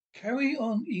Carry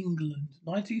on England,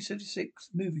 1976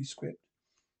 movie script.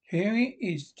 Here it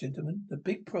is, gentlemen, the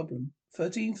big problem.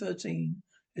 1313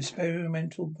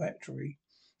 experimental battery.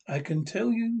 I can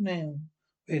tell you now.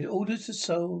 We had orders to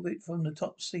solve it from the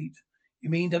top seat. You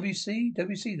mean WC?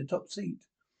 WC, the top seat.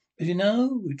 As you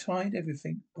know, we tried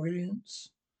everything.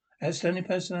 Brilliance, outstanding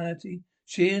personality,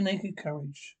 sheer naked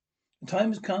courage. The time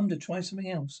has come to try something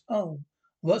else. Oh,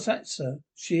 what's that, sir?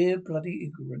 Sheer bloody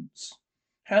ignorance.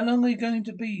 How long are you going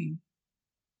to be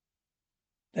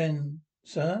then,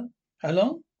 sir? How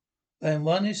long? Then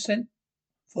one is sent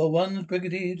for one's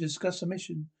brigadier to discuss a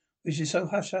mission, which is so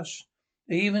hush hush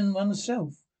that even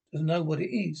oneself doesn't know what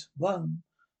it is. One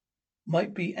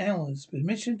might be hours.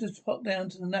 Permission to pop down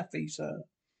to the Naffy, sir.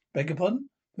 Beg your pardon?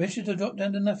 Permission to drop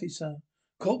down to Naffy, sir.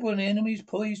 Corporal and the enemy is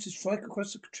poised to strike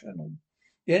across the channel.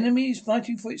 The enemy is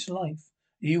fighting for its life.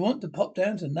 Do you want to pop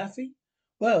down to Naffy?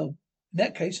 Well, in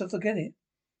that case, I'll forget it.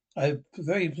 I'm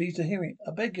very pleased to hear it.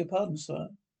 I beg your pardon, sir.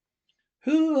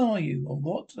 Who are you, and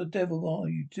what the devil are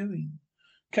you doing?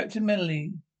 Captain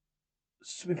Melly,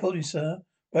 reporting, sir.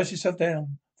 Brush yourself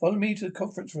down. Follow me to the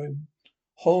conference room.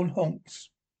 Horn honks.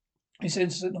 He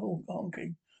instant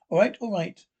honking. All right.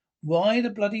 Why the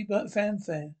bloody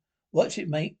fanfare? Watch it,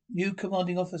 mate. New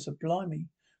commanding officer, blimey.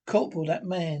 Corporal, that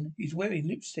man. He's wearing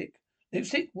lipstick.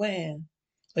 Lipstick? Where?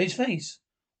 On his face.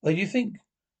 What do you think?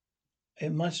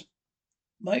 It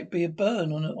might be a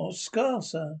burn or a scar,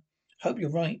 sir. Hope you're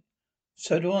right.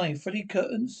 So do I. Frilly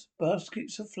curtains,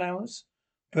 baskets of flowers,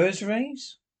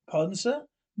 berets. Pardon, sir?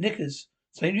 Knickers.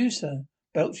 Same you, sir.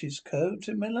 Belches. Coat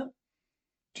and Miller.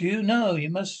 Do you know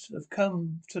you must have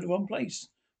come to the wrong place?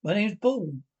 My name's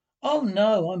Bull. Oh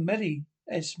no, I'm Melly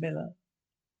S Miller.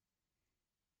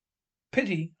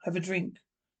 Pity, have a drink.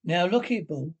 Now look here,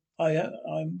 Bull.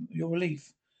 I'm your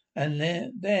relief. And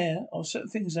there are certain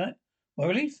things that my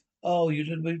relief? Oh, you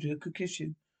little booty, I could kiss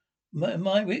you. My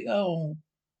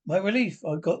relief.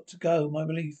 I got to go. My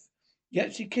relief. You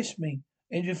actually kissed me.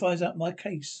 Engine fires up. My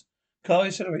case. Car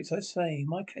accelerates. I say,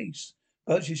 my case.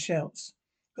 Birches shouts.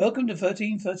 Welcome to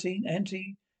 1313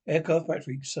 anti-aircraft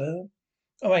battery, sir.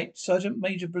 All right, Sergeant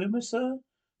Major Bloomer, sir.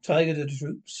 Tiger to the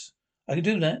troops. I can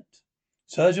do that.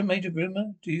 Sergeant Major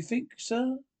Bloomer, do you think,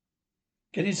 sir?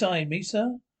 Get inside me,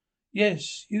 sir.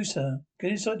 Yes, you, sir.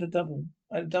 Get inside the double.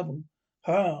 At the double.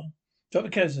 Ha! Drop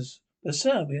the cases. But,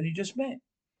 sir, we only just met.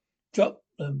 Drop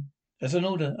them. That's an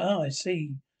order. Ah, I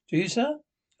see. Do you, sir?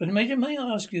 But, Major, may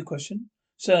I ask you a question?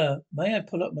 Sir, may I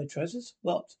pull up my trousers?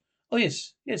 What? Oh,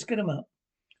 yes. Yes, get 'em up.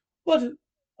 What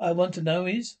I want to know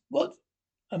is, what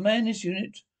a man in this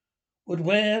unit would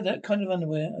wear that kind of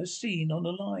underwear as seen on the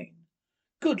line.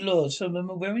 Good Lord, some of them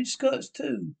are wearing skirts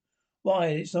too. Why,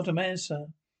 it's not a man, sir.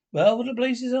 Well, what the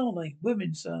blazes are they?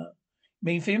 Women, sir. You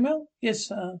mean female? Yes,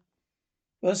 sir.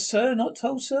 Well, sir, not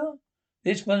told, sir?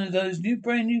 It's one of those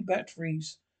brand new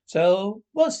batteries. So,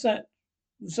 what's that?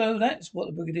 So that's what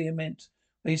the Brigadier meant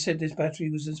when he said this battery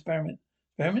was an experiment.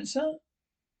 Experiment, sir?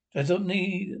 Doesn't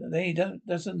need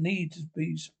to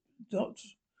be, not,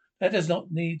 that does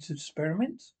not need to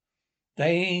experiment.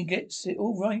 They gets it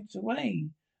all right away.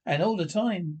 And all the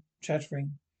time,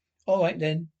 chattering. All right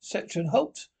then, section,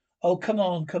 halt. Oh, come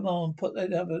on, put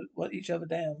each other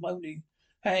down, moaning.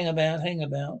 Hang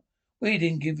about. We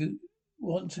didn't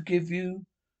want to give you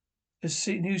a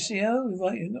new CO,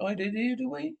 right idea, do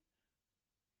we?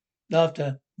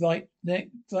 Laughter. Right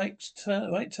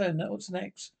turn. What's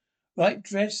next? Right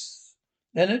dress.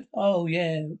 Leonard? Oh,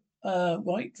 yeah.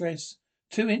 Right dress.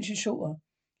 2 inches shorter.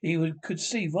 Could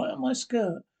see right on my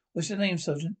skirt. What's your name,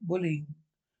 Sergeant? Willing,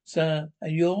 sir.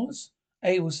 And yours?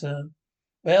 Able, sir.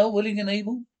 Well, willing and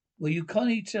able? Will you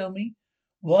kindly tell me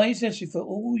why it's necessary for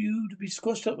all you to be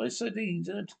squashed up like sardines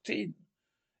in a tin?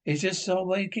 It's just our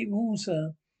way to keep warm,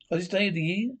 sir. On this day of the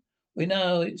year, we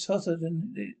know it's hotter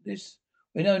than this.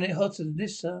 We know it's hotter than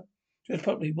this, sir. Just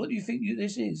properly, what do you think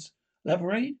this is?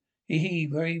 Elaborate? Hee,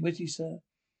 very witty, sir.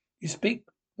 You speak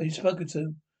when you're spoken to.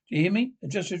 Do you hear me?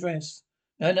 Adjust your dress.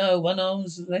 No, one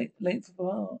arm's length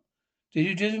apart. Did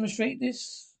you demonstrate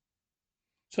this?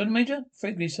 Sergeant Major?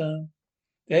 Frankly, sir.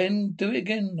 Then do it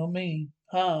again on me.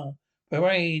 Ha!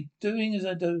 Parade, doing as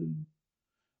I do.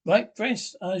 Right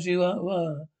dress as you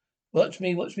were. Watch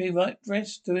me, right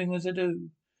dress, doing as I do.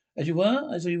 As you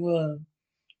were.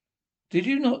 Did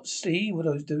you not see what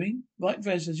I was doing? Right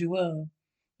dress as you were.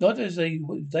 Not as they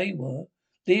were.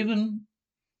 Even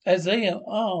as they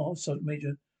are, Sergeant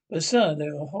Major. But, sir,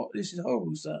 this is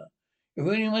horrible, sir. You're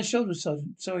ruining my shoulders,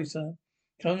 Sergeant. Sorry, sir.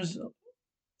 Comes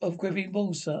of gripping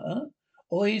balls, sir, huh?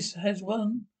 Always has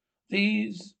one.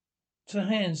 These to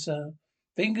hand, sir.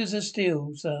 Fingers are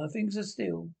steel, sir. Fingers are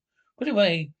steel. Put it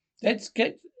away. Let's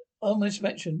get on with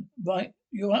inspection. Right.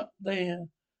 you're up there.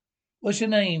 What's your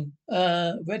name?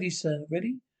 Ready, sir.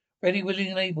 Ready? Ready, willing,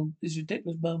 and able. This is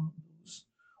ridiculous mumbles.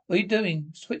 What are you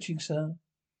doing? Switching, sir.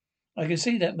 I can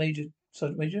see that,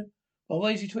 Sergeant Major.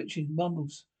 Why is he twitching?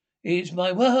 Mumbles. It's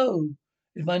my whoa!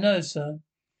 It's my nose, sir.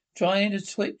 Trying to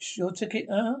twitch your ticket,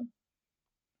 huh?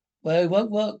 Well, it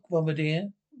won't work, Bombardier.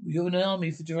 You're in an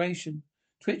army for duration.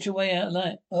 Twitch your way out of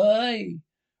that. Aye.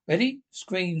 Ready?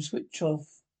 Scream, switch off.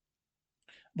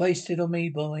 Wasted on me,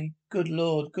 boy. Good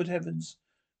Lord, good heavens.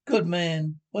 Good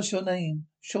man. What's your name?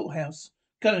 Shorthouse.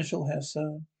 Colonel Shorthouse,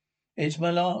 sir. It's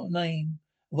my name.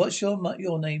 What's your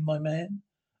name, my man?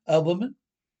 A woman?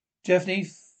 Jeffney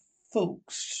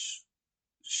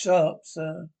Ffoukes-Sharpe,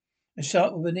 sir. A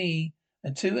sharp with an E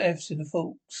and two F's in the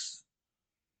Ffoukes.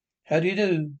 How do you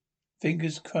do?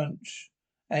 Fingers crunch.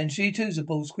 And she too's a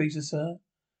ball squeezer, sir.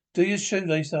 Do your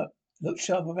shoelace up. Look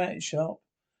sharp about it, Sharp.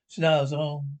 Snarls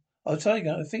on. Oh,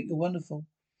 Tiger, I think you're wonderful.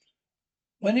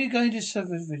 When are you going to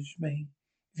sabotage me?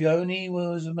 If you only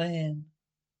was a man,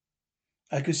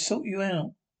 I could sort you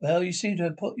out. Well, you seem to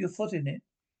have put your foot in it.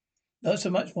 Not so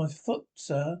much my foot,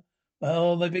 sir.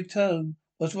 Well, my big toe.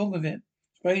 What's wrong with it?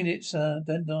 Sprained it, sir,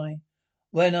 didn't I?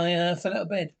 When I fell out of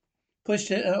bed.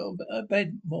 Pushed it out of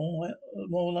bed,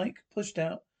 more like. Pushed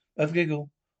out. Both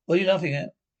giggle. What are you laughing at?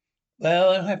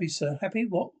 Well, I'm happy, sir. Happy?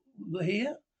 What?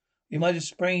 Here? You might have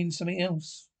sprained something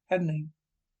else, hadn't he?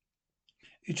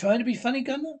 You trying to be funny,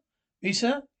 Gunner? Me,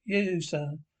 sir? You,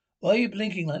 sir. Why are you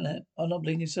blinking like that? I'm not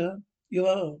blinking, sir. You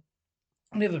are.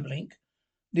 Never blink.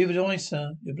 Neither do I,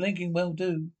 sir. You're blinking well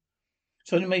do.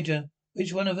 Sergeant Major,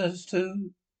 which one of us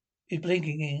two is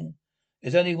blinking here?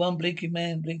 There's only one blinking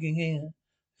man blinking here.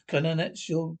 Colonel, that's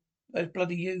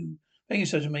bloody you. Thank you,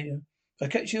 Sergeant Major. If I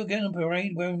catch you again on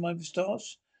parade wearing my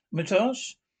moustache,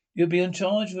 you'll be in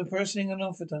charge of impersonating an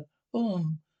officer.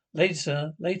 Later,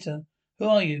 sir, later. Who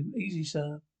are you? Easy,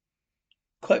 sir.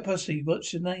 Quite possibly.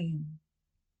 What's your name?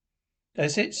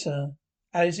 That's it, sir.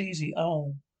 Alice Easy.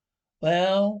 Oh.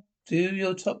 Well, do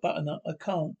your top button up. I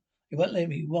can't. You won't let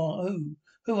me. What? Who?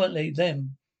 Who won't let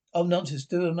them? Oh, nonsense.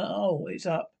 Do them. Oh, it's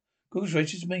up. Goose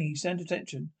Rich, it's me. Stand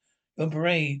attention. You're on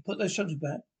parade. Put those shoulders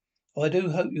back. Oh, I do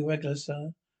hope you're regular,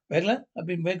 sir. Regular? I've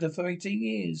been regular for 18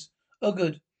 years. Oh,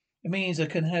 good. It means I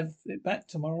can have it back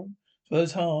tomorrow. So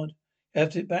it's hard. You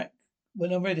have it back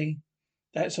when I'm ready.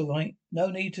 That's all right. No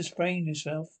need to sprain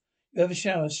yourself. You have a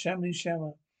shower, shambling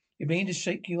shower. You mean to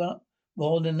shake you up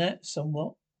more than that,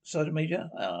 somewhat, Sergeant Major?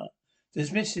 Ah,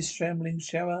 dismiss this shambling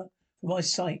shower from my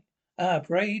sight. Ah,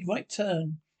 parade, right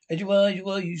turn. As you were,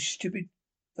 you stupid.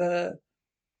 How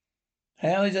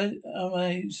am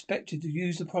I expected to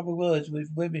use the proper words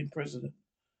with women, President?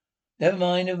 Never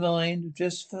mind, never mind.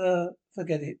 Just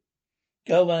forget it.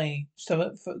 Go away.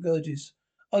 Stomach for gurges.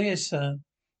 Oh yes, sir.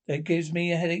 That gives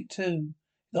me a headache too.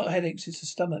 Not headaches, it's a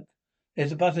stomach.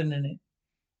 There's a button in it.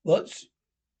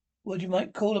 What you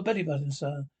might call a belly button,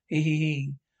 sir. Hee hee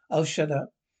hee. Oh, shut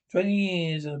up. 20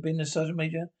 years I've been a sergeant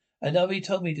major, and nobody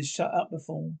told me to shut up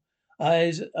before.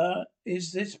 Is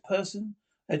this person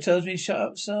that tells me shut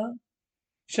up, sir?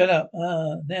 Shut up.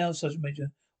 Now, sergeant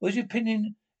major, what's your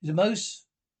opinion is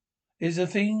the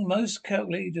thing most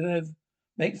calculated to have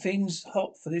make things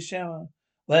hot for this shower?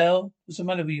 Well, what's the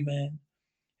matter with you, man?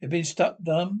 You've been stuck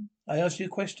dumb? I asked you a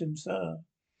question, sir.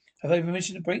 Have I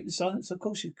permission to break the silence? Of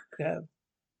course you have.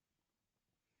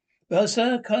 Well,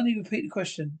 sir, kindly repeat the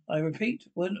question. I repeat,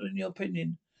 what, in your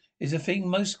opinion, is the thing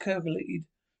most calculated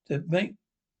to make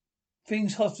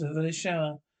things hotter for the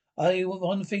shower? I want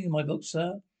one thing in my book,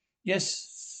 sir.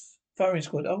 Yes, firing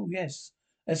squad. Oh, yes.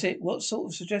 That's it. What sort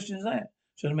of suggestion is that,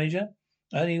 Sergeant Major?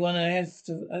 Only one I has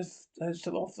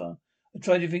to offer. I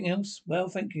tried everything else. Well,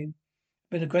 thank you.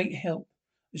 Been a great help.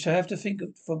 I shall have to think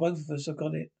of, for both of us. I've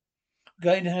got it.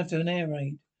 We're going to have an air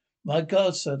raid. My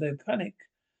God, sir, they'll panic.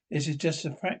 This is just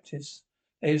a practice.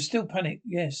 They will still panic,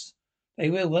 yes. They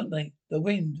will, won't they? The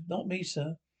wind, not me,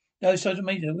 sir. No, Sergeant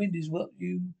Major, the wind is what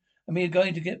you and me are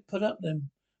going to get put up them.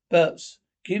 Burps,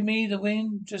 give me the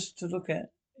wind just to look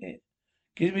at it.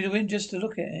 Give me the wind just to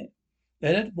look at it.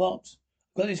 Leonard, what?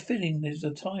 I've got this feeling there's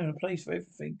a time and a place for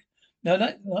everything. No,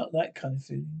 not that kind of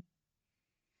feeling.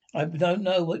 I don't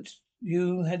know what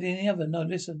you had any other. No,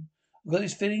 listen. I've got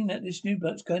this feeling that this new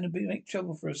bloke's going to make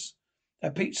trouble for us.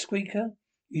 That Pete Squeaker,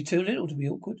 you're too little to be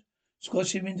awkward.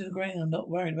 Squash him into the ground. Not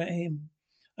worried about him.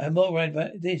 I'm more worried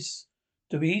about this.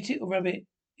 Do we eat it or rub it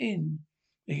in?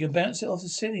 You can bounce it off the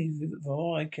ceiling for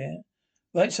all I care.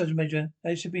 Right, Sergeant Major.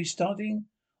 They should be starting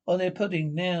on their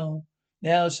pudding now.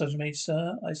 Now, Sergeant Major,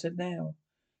 sir. I said now.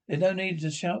 There's no need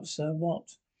to shout, sir. What?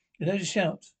 There's no need to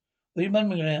shout. What are you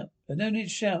mumbling about? There's no need to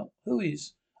shout. Who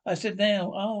is? I said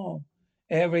now. Oh.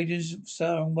 Air raiders,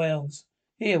 sir, and Wales.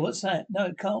 Here, what's that? No,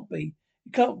 it can't be.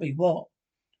 It can't be. What?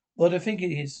 What do you think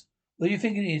it is? What do you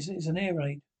think it is? It's an air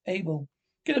raid. Abel.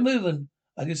 Get a moving.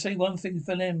 I can say one thing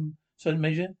for them, Sergeant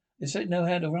Major. They certainly know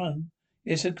how to run.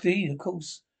 Yes, indeed, of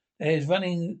course. There it is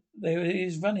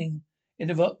running. In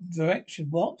the direction.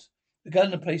 What? The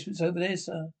gun emplacements over there,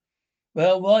 sir.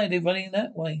 Well, why are they running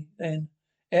that way, then?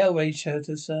 Air raid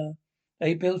shelter, sir.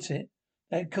 They built it.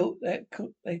 They calls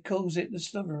it the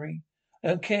Snoggery. I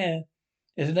don't care.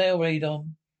 There's an air raid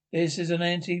on. This is an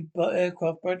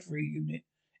anti-aircraft battery unit.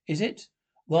 Is it?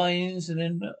 Wines and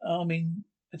an arming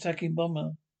attacking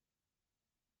bomber.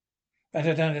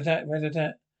 Rat-a-tat-tat,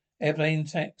 rat-a-tat. Airplane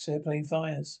attacks, airplane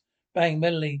fires. Bang,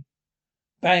 medley.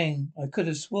 Bang. I could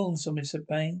have sworn somebody said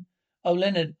bang. Oh,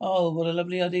 Leonard. Oh, what a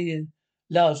lovely idea.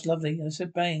 Lars, lovely. I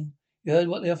said bang. You heard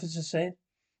what the officer said?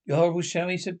 You horrible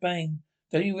show, said bang.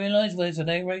 Don't you realise there's an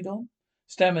air raid on?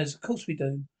 Stammers. Of course we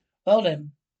do. Well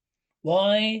then.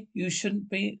 Why you shouldn't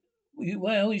be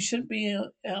you shouldn't be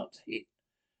out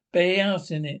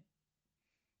in it.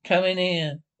 Come in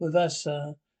here with us,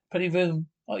 sir. Plenty room.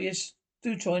 Oh yes,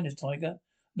 do join us, Tiger.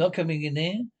 Not coming in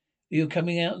here. You're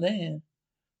coming out there.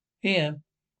 Here.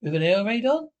 With an air raid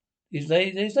on? There's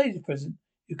ladies present.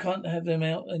 You can't have them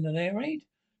out in an air raid?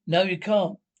 No, you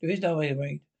can't. There is no air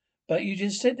raid. But you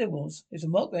just said there was. It's a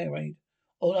mock air raid.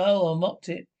 Oh no, I mocked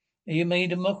it. And you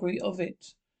made a mockery of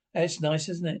it. That's nice,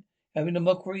 isn't it? Having a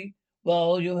mockery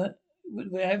while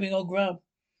we're having our grub.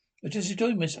 We're just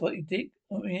enjoying my spotty dick.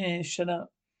 Oh yeah, shut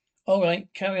up. All right,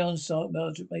 carry on,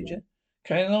 Sergeant Major.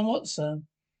 Carry on what, sir?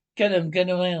 Get 'em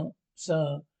out,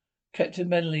 sir. Captain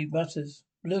Melly butters.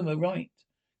 Bloomer, right.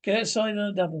 Get outside on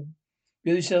a double.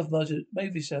 Move yourself, Sergeant.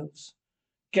 Move yourselves.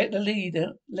 Get the lead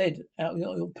out of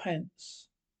your pants.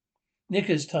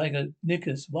 Knickers, Tiger.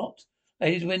 Knickers. What?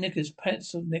 Ladies wear knickers.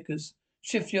 Pants or knickers.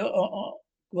 Shift your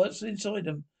what's inside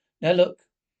them. Now look.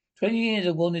 20 years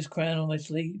I've worn this crown on my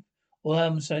sleeve. Or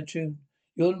homicide tune.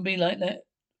 You wouldn't be like that.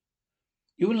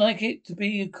 You wouldn't like it to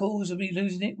be a cause of me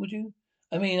losing it, would you?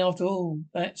 I mean, after all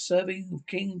that serving of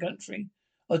king and country.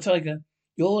 Oh, Tiger,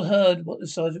 you all heard what the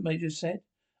sergeant major said.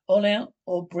 All out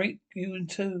or break you in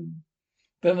two.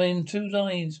 But in two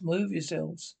lines. Move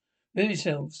yourselves. Move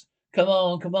yourselves. Come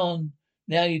on, come on.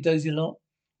 Now, you dozy lot.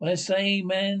 When I say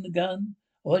man the gun,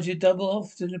 I want you to double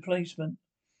off to the replacement.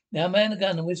 Now, man the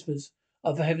gun and whispers.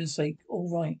 Oh, for heaven's sake, all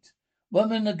right.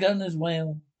 Woman the gun as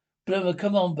well. Bloomer,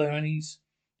 come on, Bernies.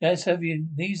 Let's have you.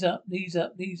 Knees up, knees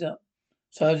up, knees up.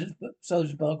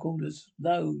 Soldiers bark orders.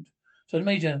 Load. Sergeant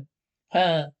Major.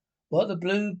 Ha! What the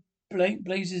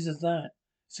blazes is that?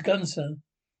 It's a gun, sir.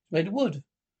 It's made of wood.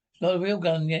 It's not a real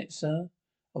gun yet, sir.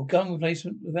 A gun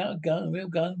replacement without a gun. A real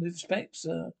gun with respect,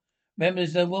 sir. Remember,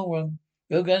 there's no war room.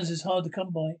 Real guns is hard to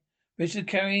come by. We should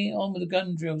carry on with the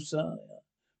gun drill, sir.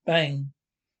 Bang.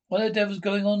 What the devil's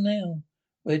going on now?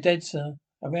 We're dead, sir.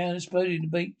 A round exploded in the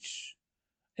beach.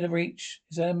 In the breach.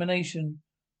 Is the ammunition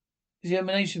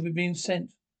we've been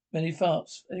sent? Many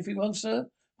farts. Anything wrong, sir?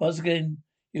 Once again.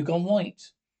 You've gone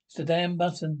white. It's the damn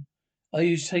button. Are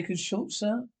you taken short,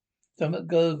 sir? Stomach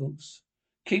gurgles.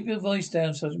 Keep your voice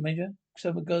down, Sergeant Major.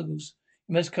 Stomach gurgles.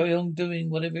 You must carry on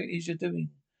doing whatever it is you're doing.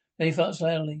 Many farts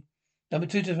loudly. Number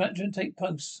 2 to factor and take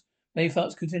posts. Many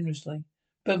farts continuously.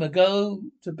 Boomer, go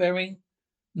to bearing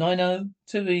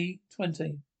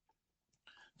 902E20.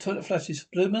 Toilet flushes.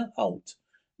 Bloomer, halt.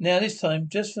 Now this time,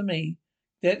 just for me.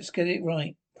 Let's get it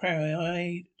right.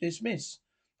 I dismiss.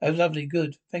 Oh, lovely.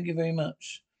 Good. Thank you very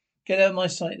much. Get out of my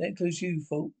sight. That includes you,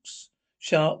 folks.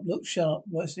 Sharp. Look sharp.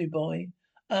 Rusty boy.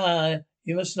 Ah,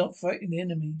 you must not frighten the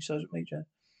enemy, Sergeant Major.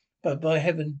 But by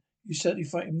heaven, you certainly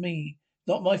frightened me.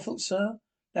 Not my fault, sir.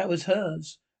 That was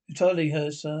hers. Entirely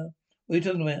hers, sir. What are you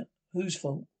talking about? Whose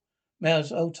fault?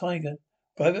 Mouse. Oh, Tiger.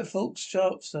 Private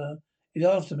Ffoukes-Sharpe, sir. He's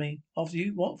after me. After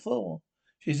you? What for?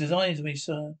 She's designing to me,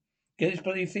 sir. Get this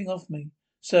bloody thing off me.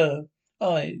 Sir.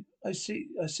 I see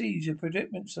your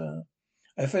predicament, sir.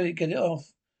 I fairly get it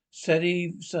off.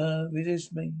 Steady, sir.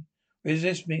 Resist me.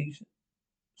 Resist me,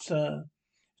 sir.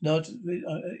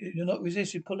 You're not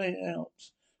resisting. Pull it out.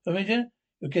 So, Major,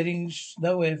 you're getting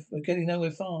nowhere. We're getting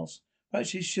nowhere fast.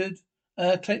 Perhaps you should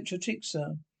clench your cheeks,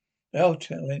 sir. I'll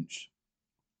clench.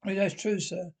 That's true,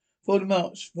 sir. Forward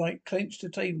march. Right, clench the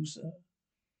table, sir.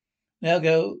 Now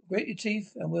go. Grit your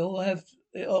teeth, and we'll have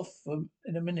it off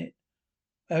in a minute.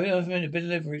 Have it off in a minute. A bit of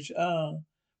leverage. Ah.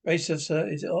 Brace yourself, sir.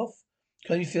 Is it off?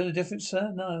 Can you feel the difference,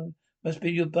 sir? No. Must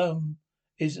be your bum.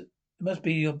 It must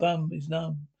be your bum is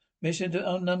numb. Mission to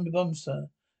unnumb the bum, sir.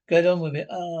 Get on with it.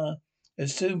 Ah. It'll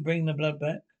soon bring the blood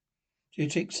back. To your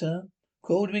cheeks, sir.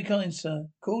 Call to be kind, sir.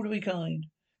 Call to be kind.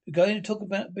 If you're going to talk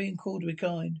about being called to be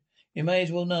kind, you may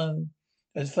as well know.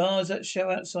 As far as that show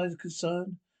outside is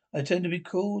concerned, I tend to be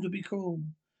cruel.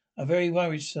 I'm very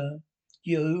worried, sir.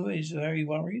 You is very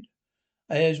worried?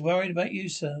 I was worried about you,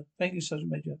 sir. Thank you,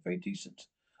 Sergeant Major. Very decent.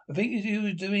 I think you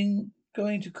were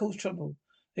going to cause trouble.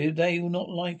 They will not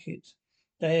like it.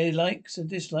 Their likes and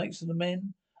dislikes of the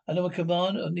men under my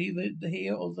command are neither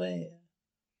here or there.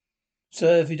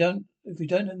 Sir, if you don't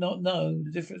not know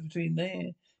the difference between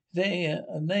there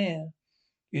and there,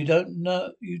 you don't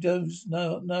know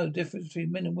the difference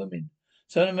between men and women.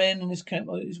 So the men in this camp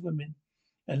are is women,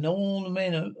 and all the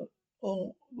men are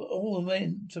all the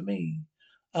men to me.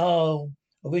 Oh,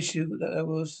 I wish you that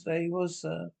they was,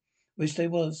 sir. Wish they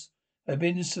was. I've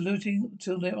been saluting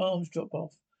until their arms drop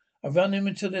off. I run them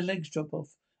until their legs drop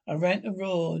off. I rant and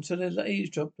roar until their ears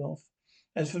dropped off.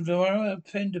 As for tomorrow, I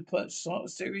intend to put start a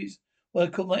series what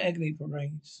I call my agony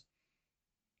parades.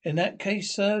 In that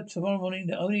case, sir, tomorrow morning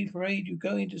the only parade you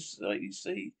go into slightly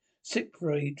see sick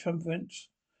parade, trumpet,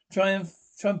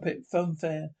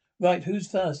 fanfare. Right,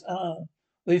 who's first? What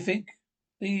do you think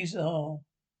these are?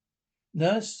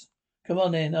 Nurse? Come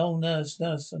on then. Oh, nurse,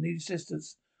 I need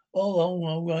assistance.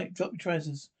 All right, drop your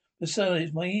trousers. But sir,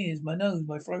 it's my ears, my nose,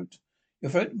 my throat. Your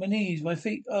throat, my knees, my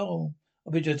feet. Oh,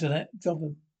 I'll be to that. Drop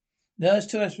 'em. Nurse,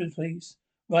 2 aspirins, please.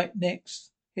 Right,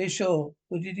 next. Here, Shaw.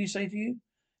 What did he say to you?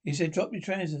 He said, drop your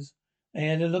trousers. And he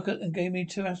had a look at and gave me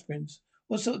 2 aspirins.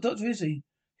 What sort of doctor is he?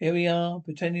 Here we are,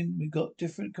 pretending we've got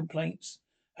different complaints.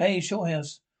 Hey,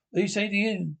 Shorthouse, what did he say to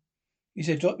you? He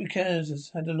said, drop your trousers.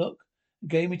 Had a look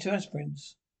and gave me 2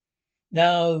 aspirins.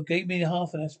 No, gave me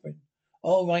half an aspirin.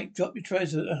 All right, drop your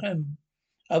trousers. Ahem.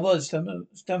 I was,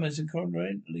 stammers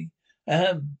incoherently.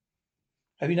 Ahem.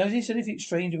 Have you noticed anything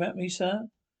strange about me, sir?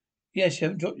 Yes, you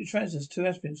haven't dropped your trousers. 2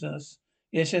 aspirins, nurse.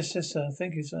 Yes, sir.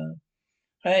 Thank you, sir.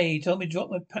 Hey, he told me to drop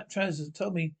my trousers.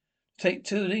 Told me to take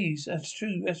 2 of these. That's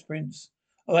 2 aspirins.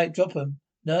 All right, drop 'em.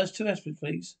 Nurse, 2 aspirins,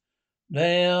 please.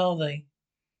 There are they.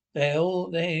 There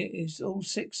is all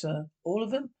 6, sir. All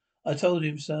of them? I told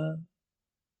him, sir.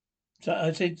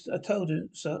 I told him,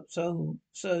 sir,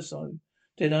 so.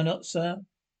 Did I not, sir?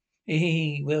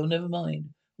 Hee. Well, never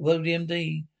mind. Well, the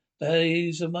MD.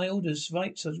 Those are my orders.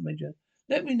 Right, Sergeant Major.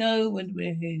 Let me know when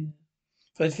we're here.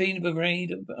 If I find a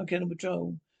parade, I get on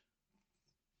patrol.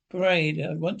 Parade.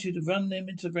 I want you to run them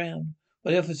into the ground.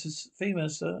 By the officers, female,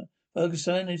 sir.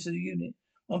 Ferguson is the unit.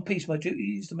 One piece. My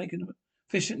duty is to make an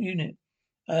efficient unit.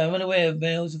 I am unaware of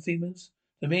males and females.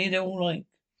 To me, they're all like.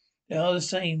 They are the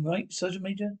same, right, Sergeant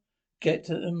Major? Get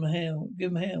to them hell.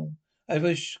 Give them hell. I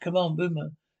wish. Come on,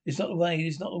 Boomer. It's not the way.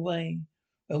 It's not the way.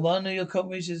 When one of your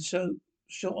comrades is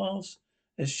short ass,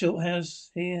 there's Shorthouse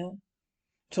here.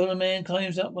 Taller man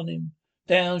climbs up on him.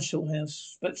 Down,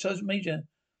 Shorthouse. But Sergeant Major.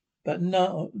 But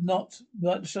no, not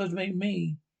like Sergeant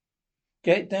me.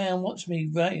 Get down. Watch me.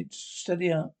 Right.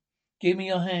 Steady up. Give me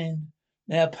your hand.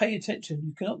 Now pay attention.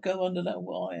 You cannot go under that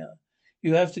wire.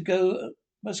 You have to go.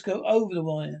 Must go over the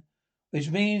wire,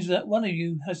 which means that one of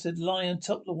you has to lie on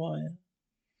top of the wire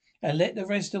and let the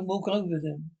rest of them walk over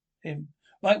him.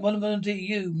 Right, one of them to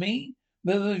you. Me?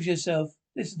 Move yourself.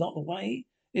 This is not the way.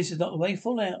 This is not the way.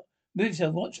 Fall out. Move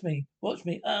yourself. Watch me. Watch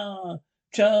me.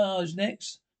 Charge.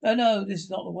 Next. No, this is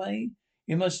not the way.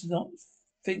 You must not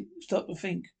think. Stop to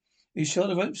think. You sure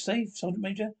the rope's safe, Sergeant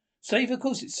Major? Safe? Of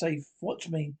course it's safe. Watch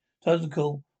me. Sergeant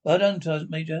call. Well done, Sergeant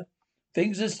Major.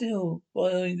 Fingers are still.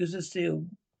 Boy, fingers are still.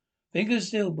 Fingers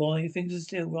still, boy. Fingers are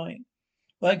still. Right.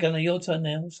 Right, Gunner. Your turn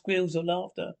now. Squeals of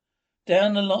laughter.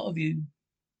 Down a lot of you.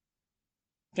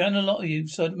 Down a lot of you.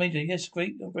 Sergeant Major. Yes,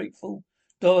 great. I'm grateful.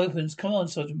 Door opens. Come on,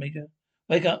 Sergeant Major.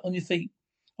 Wake up on your feet.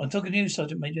 I'm talking to you,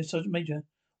 Sergeant Major. Sergeant Major.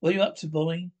 What are you up to,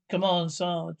 boy? Come on,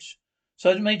 Sarge.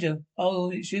 Sergeant Major.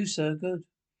 Oh, it's you, sir. Good.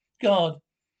 God.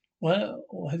 Well,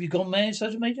 have you gone mad,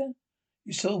 Sergeant Major?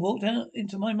 You sort of walked out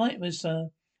into my nightmares, sir.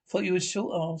 Thought you was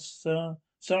short ass, sir.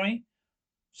 Sorry?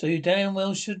 So you damn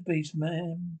well should be,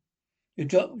 ma'am. You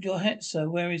dropped your hat, sir.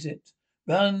 Where is it?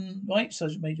 Run. Right,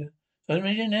 Sergeant Major. Sergeant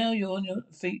Major, now you're on your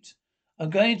feet. I'm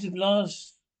going to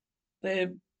blast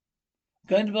their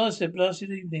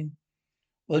blasted evening.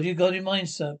 What do you got in mind,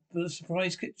 sir? For the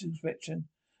surprise kitchen inspection.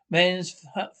 Men's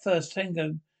hut first,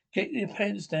 tango. Get your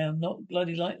pants down, not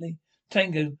bloody lightly.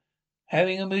 Tango.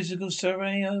 Having a musical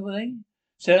soiree over there?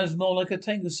 Sounds more like a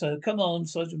tango, sir. Come on,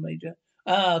 Sergeant Major.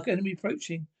 Enemy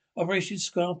approaching. Operation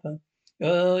Scarper.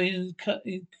 Oh,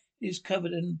 he's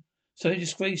covered in so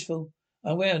disgraceful.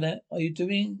 I'm aware of that. Are you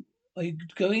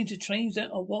going to change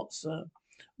that or what, sir?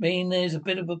 Mean there's a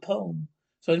bit of a poem.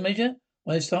 Sergeant Major,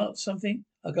 when I start something,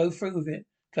 I'll go through with it.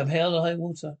 Come hell or high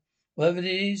water. Whatever it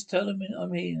is, tell them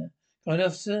I'm here. Kind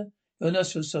officer, your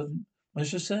nostril, Sergeant.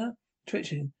 Nostril, sir?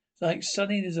 Twitching. It's like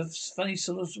suddenly there's a funny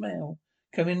sort of smell.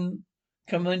 Come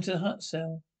into the hut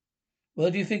cell.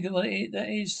 What do you think of that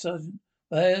is, Sergeant?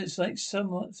 Well, it's like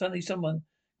suddenly someone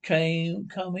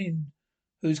come in,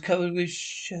 who's covered with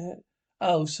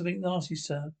oh, something nasty,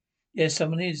 sir. Yes,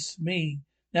 someone is. Me.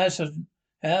 Now, Sergeant,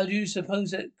 how do you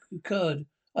suppose that occurred?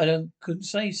 Couldn't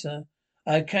say, sir.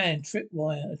 I can.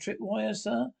 Tripwire. A tripwire,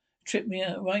 sir? Trip me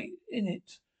out right in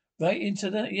it. Right into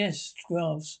the, yes,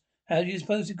 grass. How do you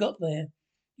suppose it got there?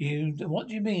 What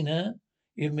do you mean, huh?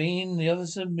 You mean the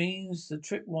officer means the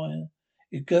tripwire?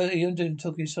 You're doing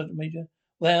talking, Sergeant Major.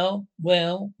 Well,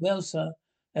 sir.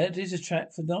 That is a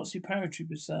trap for Nazi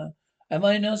paratroopers, sir. Am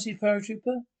I a Nazi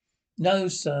paratrooper? No,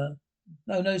 sir.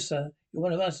 No, sir. You're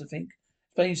one of us, I think.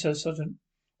 Explain yourself, Sergeant.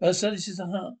 Well, sir, this is the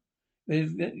hut.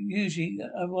 We've usually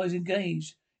otherwise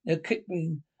engaged.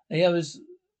 Kipping, the others,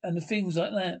 and the things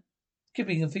like that.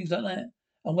 Kipping and things like that.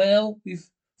 And well, we've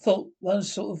thought one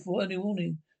sort of early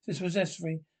warning. This was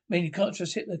necessary. I mean, you can't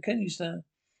trust Hitler, can you, sir?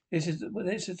 This is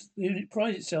the unit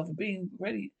prides itself on being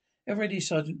ready. Ever ready,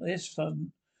 Sergeant. Yes,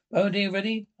 Sergeant. Bombardier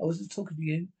Ready? I wasn't talking to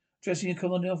you. Addressing your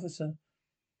commanding officer.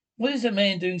 What is that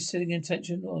man doing sitting in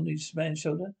attention on his man's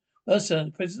shoulder? Well, sir,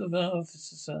 the president of our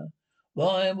officer, sir.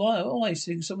 Why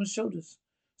sitting on someone's shoulders?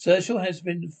 Sir, sure has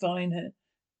been a fine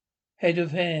head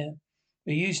of hair.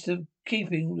 We're used to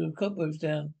keeping the cobwebs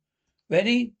down.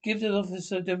 Ready? Give the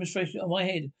officer a demonstration on my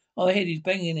head. My head, he's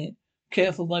banging it.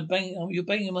 Careful, my banging. Oh, you're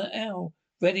banging my ow.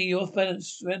 Ready? You're off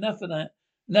balance. Enough of that.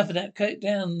 Enough of that. Cut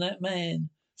down that man.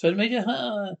 So the major,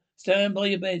 stand by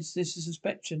your beds. This is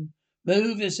inspection.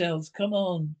 Move yourselves. Come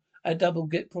on. A double.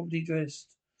 Get properly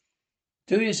dressed.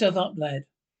 Do yourself up, lad.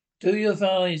 Do your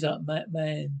eyes up,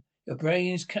 man. Your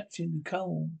brain is catching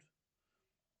cold.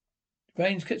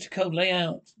 Brain's catching cold. Lay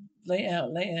out. Lay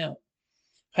out.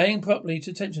 Paying properly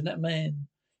to attention that man.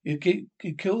 You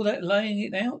call that laying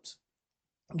it out?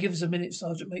 Give us a minute,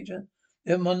 Sergeant Major.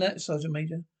 Never mind that, Sergeant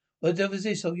Major. What the devil is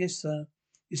this? Oh, yes, sir.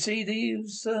 You see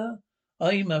these, sir?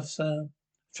 Earmuffs, sir.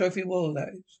 Trophy war, that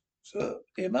is. Sir,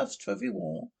 earmuffs, trophy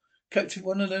war. Captured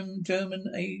one of them German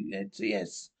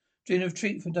ATS. Doing a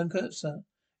retreat from Dunkirk, sir.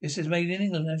 It says made in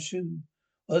England, I shoe.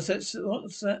 What's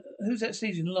that? Who's that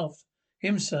sneezing in the loft?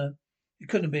 Him, sir. It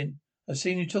couldn't have been. I've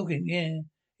seen you talking, yeah.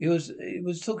 He was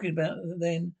talking about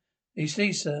then. He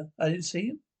sneezed, sir. I didn't see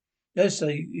him. No, sir.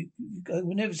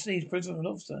 We never sneeze, President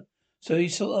officer. So he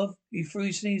threw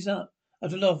his sneeze up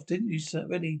at the loft, didn't you, sir?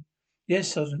 Ready?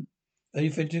 Yes, Sergeant. Are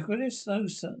you ventriloquist? No,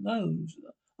 sir. No.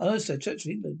 Oh, sir. Church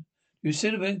of England. You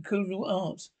said about cultural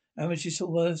arts. Amateur sort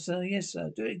of words, sir. Yes, sir.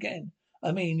 Do it again.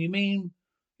 You mean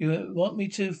you want me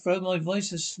to throw my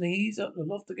voice and sneeze up the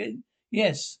loft again?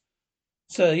 Yes,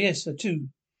 sir. Yes, sir. Too.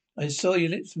 I saw your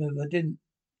lips move. I didn't.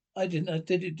 I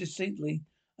did it distinctly.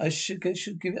 I should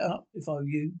give it up if I were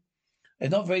you.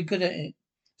 I'm not very good at it.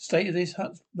 State of this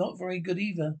hut's not very good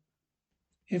either.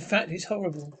 In fact, it's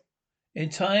horrible. In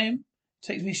time,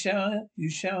 takes me shower, you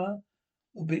shower,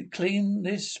 we'll clean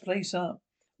this place up.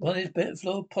 Want this bed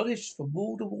floor polished from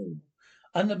wall to wall.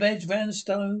 Under beds, round the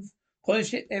stove,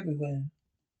 polish it everywhere.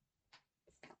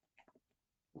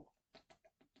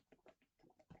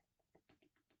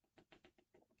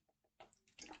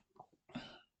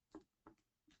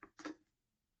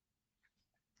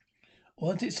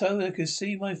 Want it so they could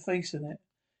see my face in it.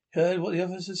 Heard what the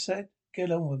officer said?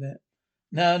 Get on with it.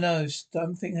 No,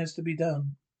 something has to be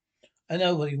done. I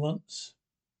know what he wants.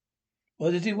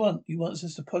 What does he want? He wants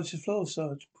us to polish the floor,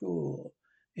 Sarge. Poor.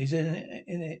 He's in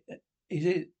it. He's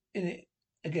in it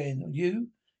again. What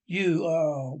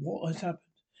has happened?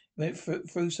 You went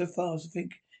through so fast, I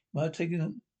think you might have taken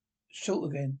it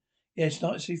short again. Yes,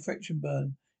 Nazi friction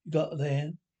burn. You got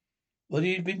there. What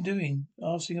have you been doing?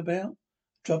 Asking about?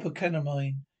 Drop a cannon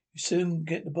mine. You soon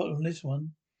get the bottom of this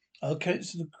one. I'll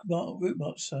cancel the route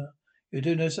march, sir. You'll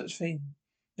do no such thing.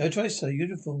 No choice, sir.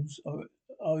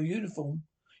 Our uniform.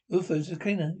 Uniform's a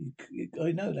cleaner.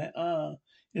 I know that.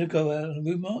 You go out on a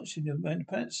route march in your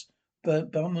underpants,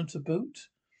 bum to boot.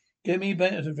 Give me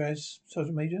better address,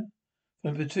 Sergeant Major.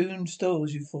 From platoon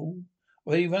stores, you fool.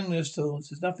 Already rung those stores.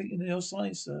 There's nothing in your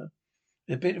size, sir.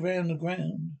 They're a bit around the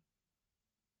ground.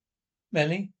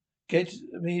 Melly, get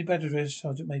me a better address,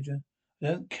 Sergeant Major. I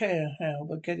don't care how,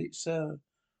 but get it, sir.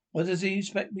 What does he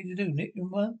expect me to do? Nick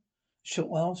him one?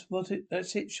 Short house,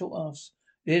 that's it, short house.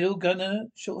 Little gunner,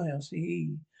 short house,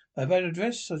 hee. My bad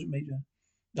address, Sergeant Major.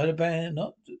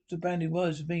 Not the bandy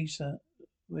words with me, sir.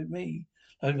 With me.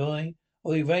 No boy.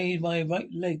 Or he raised my right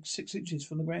leg 6 inches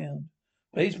from the ground.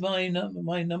 Place my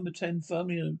number 10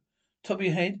 firmly on the top of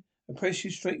your head and press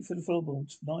you straight for the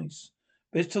floorboards. Nice.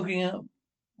 Best walking out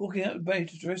the bay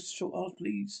to dress the short house,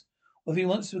 please. Or if he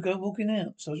wants to go walking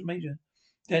out, Sergeant Major.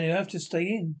 Then you have to stay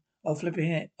in. I'll flip your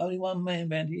hat. Only one man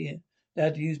round here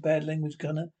allowed to use bad language,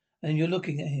 gunner, and you're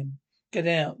looking at him. Get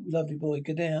out, lovely boy,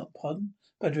 get out. Pardon?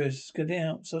 Bedress, get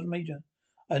out, Sergeant Major.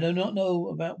 I do not know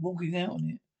about walking out on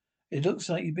it. It looks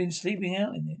like you've been sleeping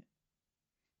out in it.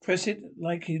 Press it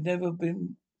like you've never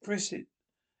been. Press it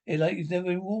like you've never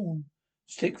been worn.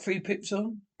 Stick 3 pips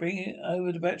on. Bring it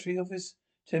over the battery office.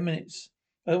 10 minutes.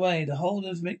 By the way, the whole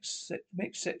of the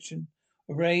mix section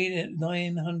arrayed at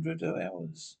 900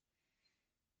 hours.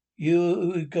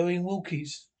 You going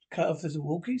walkies? Cut off as a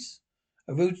walkies?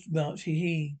 A route march, hee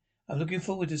hee. I'm looking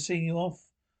forward to seeing you off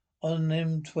on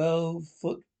them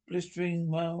 12-foot blistering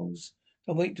miles.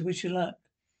 Can't wait to wish you luck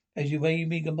as you wave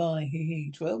me goodbye, hee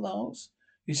hee. 12 miles?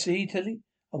 You see, Tilly,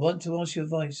 I want to ask your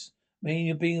advice. Mean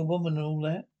you're being a woman and all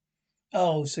that.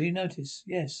 Oh, so you notice?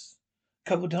 Yes.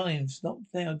 Couple times. Not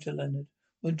now, Sir Leonard.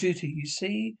 On duty. You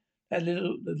see the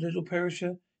little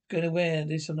perisher going to wear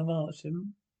this on the march,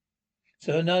 him?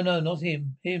 So no, not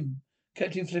him. Him.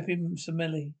 Captain Flippin'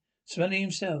 Smelly. Smelly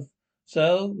himself.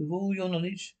 So, with all your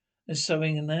knowledge and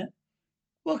sewing and that,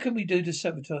 what can we do to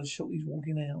sabotage Shorty's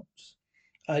walking out?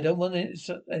 I don't want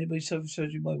anybody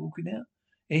sabotaging my walking out.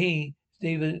 It's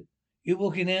neither you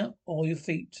walking out or your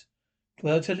feet.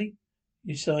 Well, Tilly?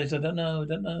 You sighs, I don't know.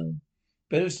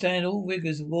 Better stand all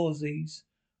rigours of wars these.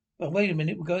 But wait a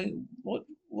minute,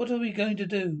 what are we going to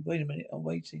do? Wait a minute, I'm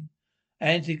waiting.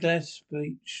 Anti-gas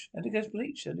bleach. Anti-gas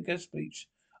bleach.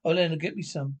 Oh, Leonard, get me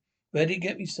some. Ready,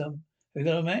 get me some. Have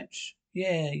you got a match?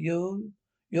 Yeah, you're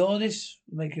this,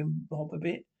 make him hop a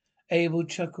bit. Abel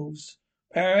chuckles.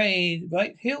 Parade,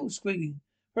 right heel squealing.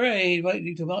 Parade,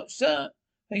 right to march, sir.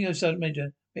 Thank you, Sergeant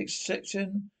Major. Mixed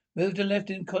section. Move to left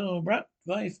in column abrupt.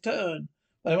 Right turn.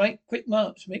 By right, quick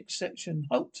march. Mixed section.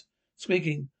 Halt.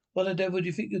 Squeaking. What the devil do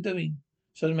you think you're doing?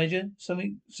 Sergeant Major,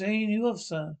 something saying you off,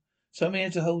 sir. Somebody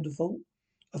had to hold the fort.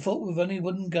 A fort with only a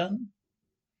wooden gun?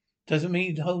 Doesn't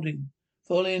mean holding.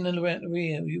 Fall in and around the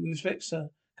rear. You respect, sir.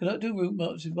 Cannot do route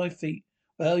marches with my feet.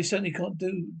 Well, you certainly can't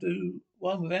do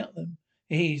one without them.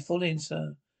 Fall in,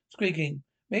 sir. Squeaking.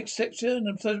 Mixed section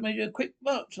and Sergeant Major, quick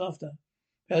march after.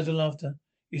 Crowds of laughter.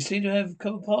 You seem to have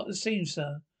come apart the seam,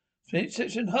 sir. Mixed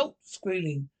section, halt.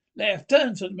 Squealing. Left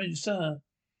turn, Sergeant Major, sir.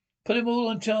 Put them all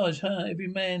on charge, huh? Every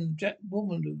man, jack,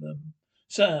 woman of them.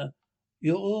 Sir,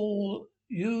 you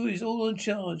is all on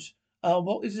charge. Ah,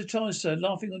 what is the charge, sir?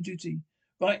 Laughing on duty.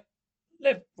 Right,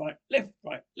 left, right, left,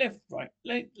 right, left, right,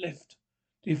 left.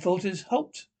 Defaulters,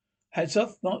 halt. Hats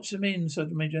off, march them in,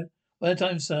 Sergeant Major. One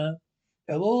time, sir.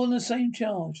 They're all on the same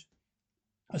charge.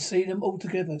 I see them all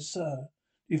together, sir.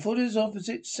 Defaulters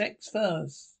opposite sex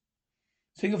first.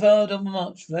 Single file double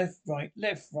march. Left, right,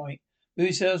 left, right. Move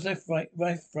yourselves left, right,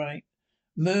 left, right.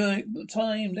 Move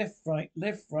time left, right,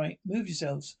 left, right. Move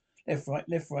yourselves left, right,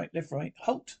 left, right, left, right.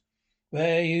 Halt.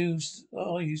 Where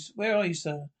are you,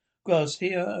 sir? Grass,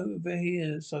 here, over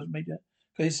here, Sergeant Major.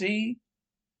 Can you see?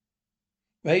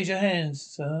 Raise your hands,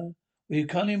 sir. Will you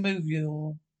kindly move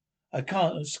your... I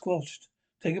can't, I'm squashed.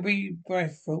 Take a deep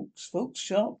breath, folks.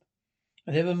 Ffoukes-Sharpe.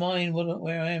 And never mind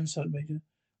where I am, Sergeant Major.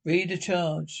 Read the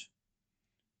charge.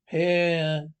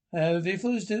 Here,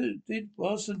 vehicles did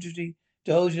whilst on duty,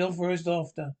 indulge in authorized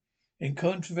laughter, in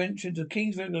contravention to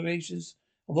King's regulations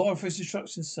and what for his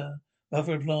instructions, sir.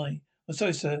 Rather reply. I'm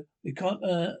sorry, sir. We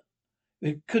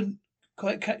couldn't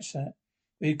quite catch that.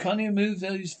 Will you kindly remove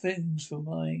those things from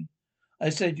my... I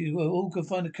said you were all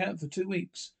confined to camp for 2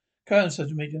 weeks. Carry on,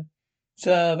 Sergeant Major.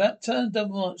 Sir, about turn,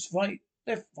 double march, right,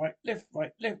 left, right, left,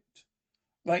 right, left.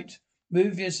 Right.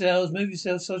 Move yourselves,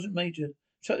 Sergeant Major.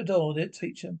 Shut the door, there,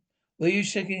 teacher. What are you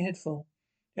shaking your head for?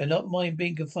 You're not mind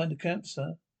being confined to camp,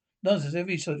 sir. Nonsense,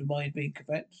 every soldier mind being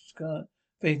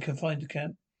confined to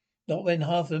camp. Not when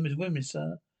half of them is women,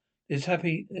 sir. This is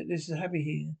happy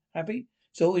here. Happy?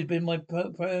 It's always been my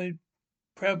proud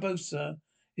boast, sir.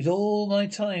 It's all my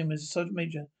time as a sergeant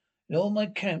major. In all my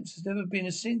camps, there's never been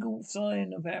a single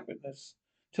sign of happiness.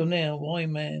 Till now. Why,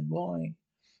 man? Why?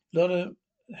 A lot of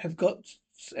have got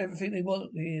everything they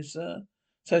want here, sir.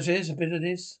 Such as a bit of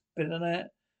this, bit of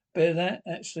that, bit of that,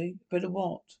 actually. Bit of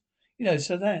what?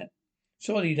 So that.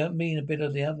 Surely you don't mean a bit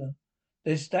of the other.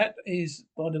 That is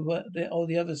by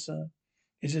the other, sir.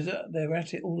 It's as they're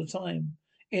at it all the time.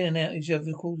 In and out each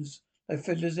other's quarters, like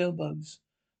fiddler's elbows.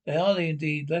 They are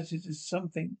indeed. That is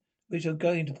something which are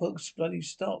going to put a bloody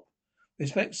stop.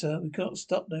 Respect, sir. We cannot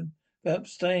stop them without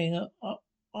staying up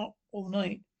all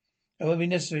night. It won't be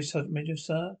necessary, Sergeant Major,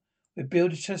 sir. We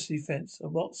build a chastity fence. A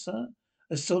what, sir?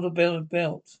 A sort of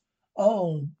belt.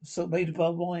 Oh, sort made of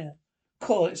barbed wire.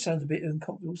 Call it sounds a bit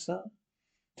uncomfortable, sir.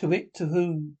 To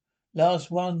whom?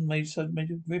 Last one, Sergeant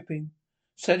Major, gripping.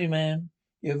 Steady, man.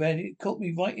 You're ready. Caught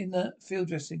me right in the field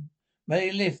dressing.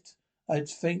 May lift. I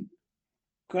think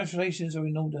congratulations are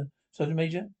in order, Sergeant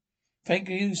Major. Thank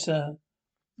you, sir.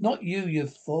 Not you, you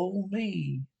fool.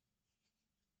 Me.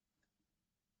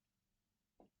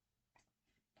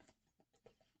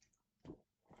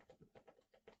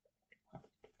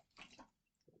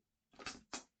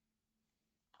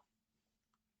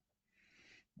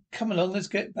 Come along, let's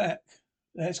get back.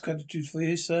 That's gratitude for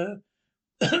you, sir.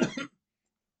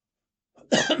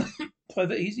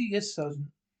 Private Easy, yes,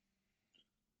 Sergeant.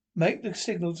 Make the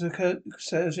signal to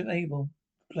Sergeant Abel.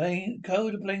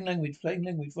 Code of plain language,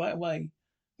 right away.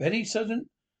 Ready, Sergeant?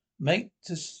 Make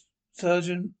to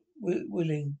Sergeant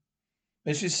Willing.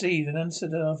 Let's receive and answer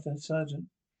after, Sergeant.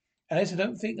 Alice, I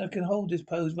don't think I can hold this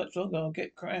pose much longer. I'll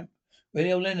get cramp.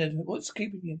 Ready, old Leonard, what's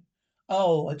keeping you?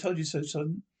 Oh, I told you so,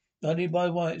 son. Blinded by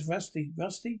why it's rusty.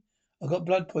 Rusty? I got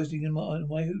blood poisoning in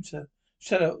my hooter.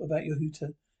 Shut up about your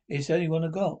hooter. It's the only one I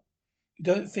got. You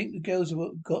don't think the girls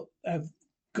have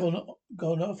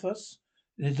gone off us?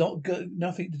 There's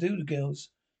nothing to do with the girls.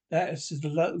 That's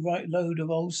the right load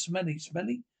of old Smelly.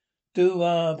 Smelly?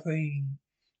 Do pre.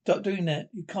 Stop doing that.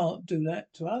 You can't do that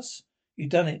to us. You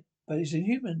done it. But it's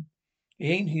inhuman.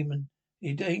 He ain't human.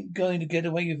 He ain't going to get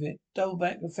away with it. Double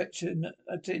back and fetch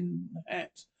a tin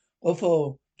hat. What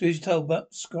for? Do as told,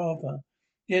 but Scraper.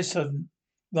 Yes, Sergeant.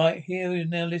 Right, here and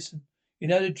now listen. You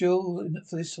know the drill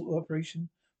for this sort of operation?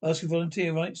 Ask you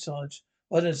volunteer, right, Sarge?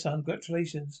 Well done, son.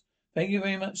 Congratulations. Thank you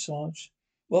very much, Sarge.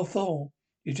 What for?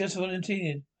 You just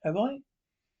volunteered, have I?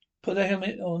 Put the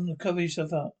helmet on and cover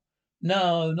yourself up.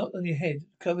 No, not on your head.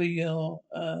 Cover your,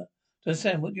 don't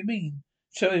understand. What do you mean?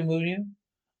 Show him, will you?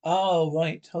 Oh,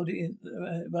 right. Hold it in,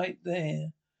 right there.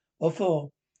 What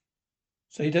for?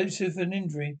 So you don't suffer an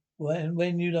injury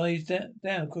when you lie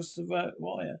down across the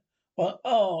wire. What?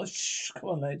 Oh, shh. Come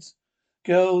on, lads.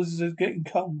 Girls are getting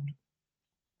cold.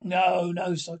 No,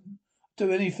 no, son.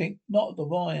 Do anything. Not the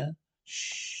wire.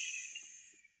 Shh.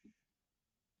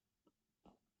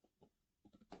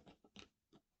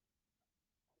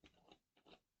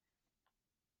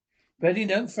 Ready?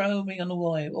 Don't throw me on the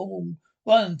wire. Oh,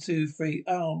 1, 2, 3.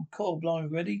 Oh, cool, blimey,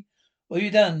 ready? What have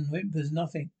you done? Whimpers,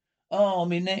 nothing. Oh,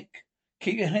 my neck.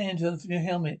 Keep your hands off your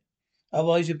helmet.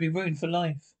 Otherwise you'll be ruined for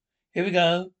life. Here we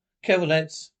go. Careful,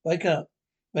 lads. Wake up.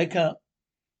 Wake up.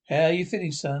 How are you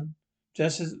feeling, son?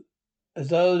 Just as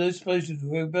though those explosions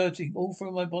were reverting all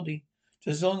through my body.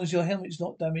 Just as long as your helmet's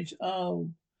not damaged. Oh,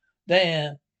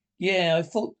 there. Yeah, I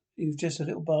thought it was just a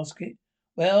little basket.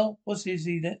 Well, what is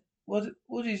he then?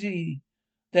 What is he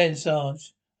then,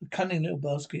 Sarge? A cunning little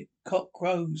basket. Cock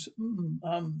crows.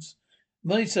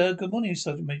 Morning, sir. Good morning,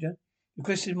 Sergeant Major.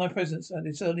 Requested my presence at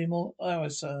this early hour,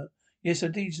 sir. Yes,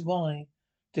 indeed. Why?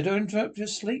 Did I interrupt your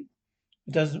sleep?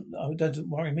 It doesn't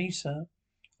worry me, sir.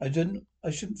 I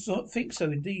shouldn't think so,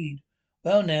 indeed.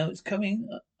 Well, now, it's coming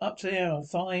up to the hour.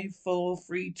 5, 4,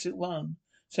 3, 2, 1.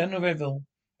 Sound the revel.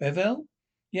 Revel?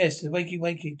 Yes, the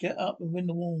wakey. Get up and win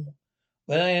the war.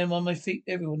 Well, I am on my feet.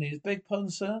 Everyone is. Beg pardon,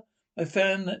 sir. I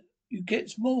found that you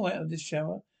gets more out of this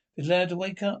shower. It's allowed to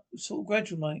wake up sort of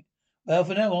gradual like. Well,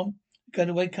 from now on, you're going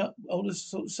to wake up all this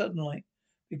sort of sudden like.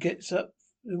 It gets up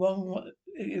the wrong.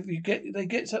 If you get, they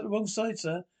gets up the wrong side,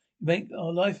 sir. You make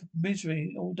our life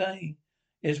misery all day.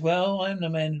 Yes, well, I am the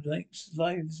man who makes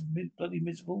life bloody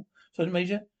miserable. Sergeant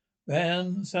Major,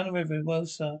 round sound of reverend. Well,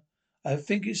 sir, I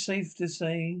think it's safe to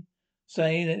say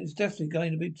that it's definitely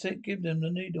going to be give them the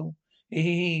needle.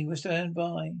 We stand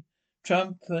by.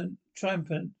 Trumpet,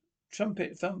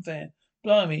 trumpet, fanfare.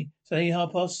 Blimey, say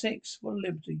 6:30. What a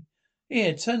liberty.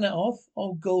 Here, turn that off.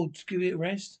 Oh, God, give it a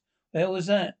rest. Where was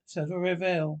that? Said a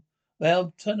revel.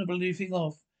 Well, turn the bloody thing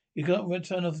off. You can't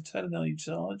turn off the telenoid,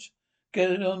 Sarge.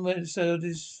 Get it on with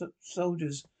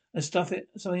soldiers and stuff it,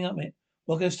 something up it.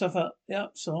 What can stuff up?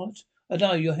 Sarge? I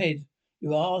know, your head,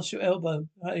 your arse, your elbow.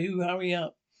 Hey, you hurry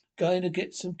up. Going to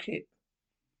get some kit.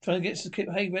 Trying to get some kit.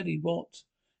 Hey, ready, what?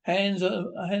 Hands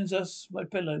us my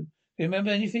pillow. You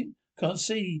remember anything? Can't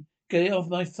see. Get it off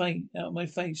my face, out of my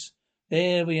face.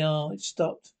 There we are. It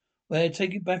stopped. Well,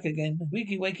 take it back again.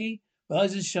 Wakey,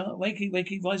 rise and shine.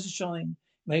 Wakey, rise and shine.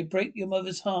 You may break your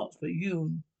mother's heart, but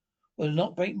you will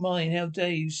not break mine. How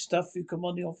dare you stuff your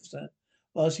commanding officer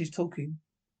whilst he's talking?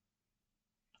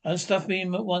 Unstuff me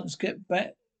at once. Get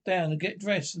back down and get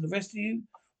dressed. And the rest of you,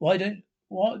 what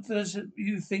does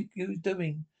you think you're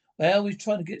doing? Well, we're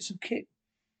trying to get some kit.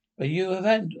 But you have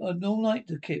had all night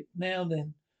to kit. Now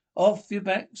then, off your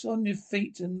backs, on your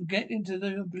feet, and get into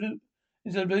the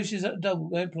Blues at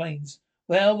double airplanes.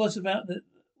 Well, what's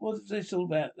this all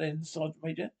about then, Sergeant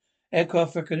Major?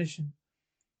 Aircraft recognition.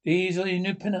 These are your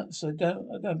new pinups.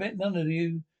 I bet none of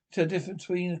you tell the difference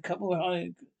between a couple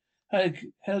of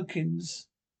Helkins,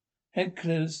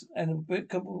 Hecklers, and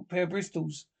couple pair of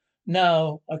Bristols.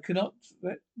 No, I cannot,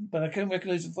 but I can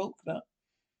recognize a Faulkner.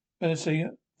 Better say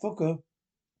Fooker.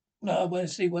 No, well,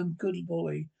 see, one good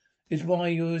boy is why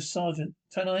you're a sergeant.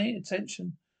 Tonight,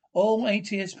 attention. All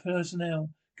ATS personnel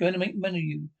going to make men of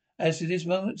you. As to this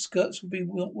moment, skirts will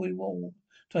not be worn.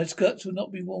 Tonight, skirts will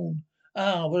not be worn.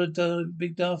 Ah, what a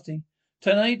big dafty.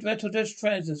 Tonight, retro dress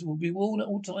trousers will be worn at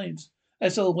all times.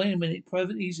 That's all. Wait a minute,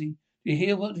 Private Easy. Do you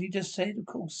hear what he just said? Of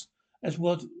course. That's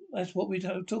what we're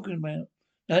talking about.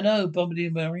 No, Bombardier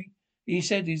Murray. He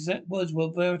said his exact words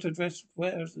were retro dress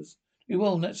trousers. We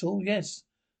won't, that's all, yes.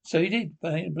 So he did,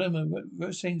 but Bloomer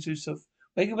saying to himself,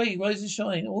 wake, rise and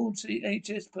shine, all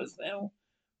HS personnel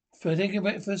for taking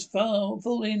breakfast,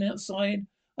 fall in outside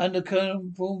under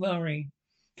Colonel Paul Murray.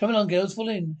 Come along, girls, fall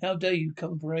in. How dare you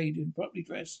come parade in properly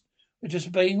dressed? We're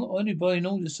just only buying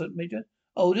orders, Sir Major.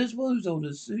 Orders? Whose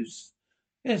orders? Whose?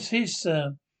 Yes, his,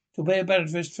 sir. To wear battle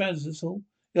dress trousers, that's all.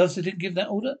 The officer didn't give that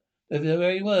order?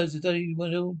 There he was, the day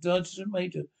when all Sergeant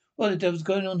Major. What the devil's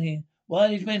going on here? Why are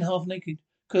these men half naked?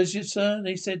 Because, yes, sir,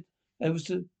 they said they was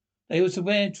to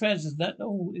wear trousers. That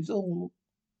is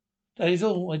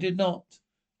all. I did not.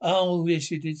 Oh,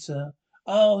 yes, you did, sir.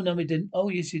 Oh, no, I didn't. Oh,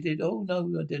 yes, you did. Oh,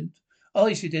 no, I didn't. Oh,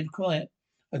 yes, you did. Quiet.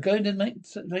 I'm going to make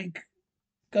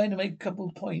a couple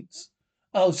of points.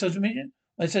 Oh, Sergeant Major,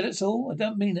 I said that's all. I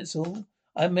don't mean that's all.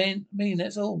 I mean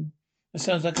that's all. It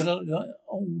sounds like a lot.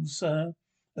 Oh, sir,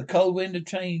 a cold wind of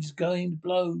change is going to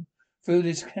blow through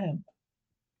this camp.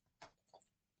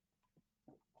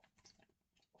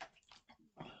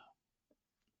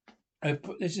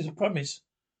 This is a promise.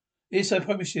 Yes, I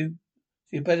promise you. So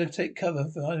you better take cover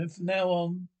from now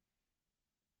on.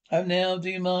 Do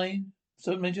you mind,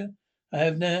 Sergeant Major? I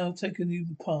have now taken you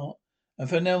apart. And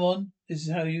from now on, this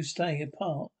is how you stay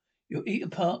apart. You eat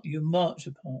apart, you march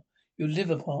apart, you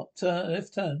live apart.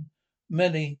 Left turn.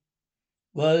 Melly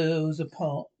was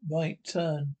apart. Right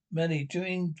turn. Melly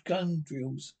during gun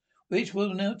drills, which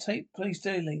will now take place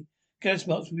daily. Gas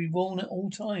marks will be worn at all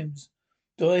times.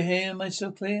 Do I hear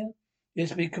myself clear?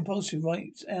 Yes, be compulsory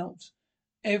right out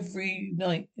every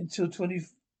night until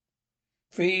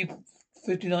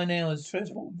 59 hours.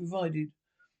 Transport will be provided.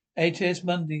 ATS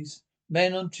Mondays.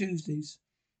 Men on Tuesdays.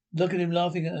 Look at him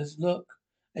laughing at us. Look.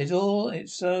 It's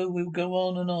so we'll go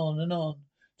on and on and on.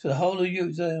 To the whole of you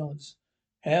is ours.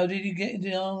 How did you get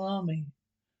into our army?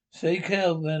 Say,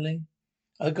 Melly.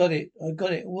 I got it.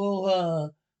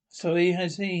 Whoa, so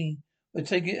he. We'll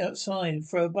take it outside and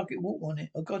throw a bucket of water on it.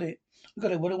 I got it.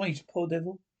 What a waste, poor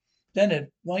devil.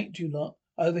 Leonard, right, you lot.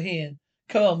 Over here.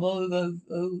 Come on,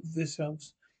 over this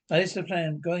house. Now, this is the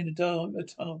plan. Going to dark a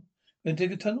tunnel. Gonna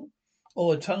dig a tunnel?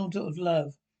 Or a tunnel of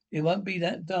love. It won't be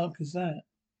that dark as that.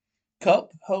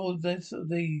 Cop, hold this of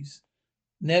these.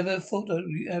 Never thought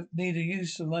I'd need a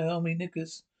use for my army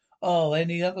knickers. Oh,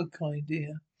 any other kind,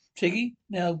 dear. Chiggy,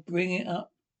 now bring it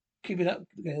up. Keep it up,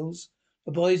 girls.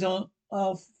 The boys aren't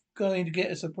half going to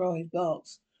get a surprise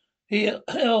box. Hitler,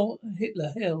 hell.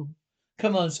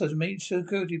 Come on, Sergeant Mate.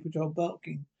 Security patrol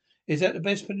barking. Is that the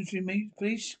best penitentiary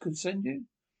police could send you?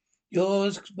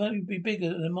 Yours might be bigger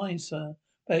than mine, sir.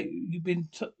 But you've been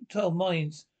told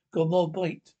mine's got more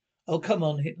bite. Oh, come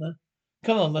on, Hitler.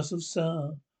 Come on, Muscles,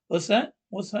 sir. What's that?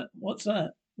 What?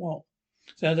 Sounds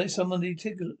like somebody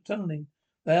tunneling.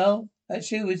 Well,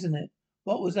 that's you, isn't it?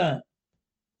 What was that?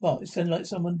 What? It sounded like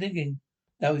someone digging.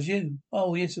 That was you.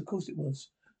 Oh, yes, of course it was.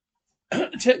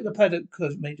 Check the paddock,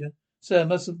 Major. Sir,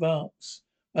 Muscle barks.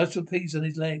 Muscle peas on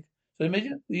his leg. So,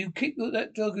 Major, will you keep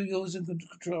that dog of yours in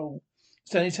control?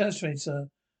 Stanley's house trained, sir.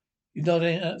 You not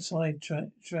ain't outside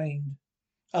trained.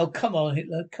 Oh, come on,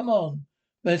 Hitler. Come on.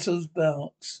 Muscles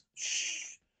barks.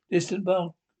 Shh. Distant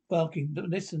barking.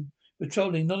 Listen.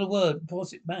 Patrolling. Not a word.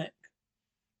 Pass it back.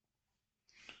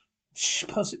 Shh.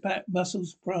 Pass it back.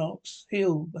 Muscles barks.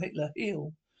 Heel, Hitler.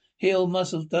 Heel. Heel,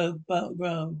 muscles, dog,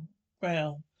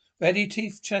 growl. Ready,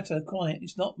 teeth chatter. Quiet.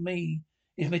 It's not me.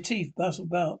 It's my teeth. Muscle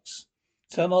barks.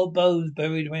 Some old bones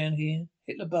buried around here.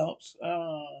 Hitler barks.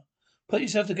 Ah. Put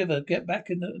yourself together. Get back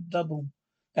in the double.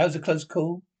 That was a close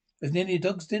call. It was nearly a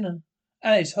dog's dinner.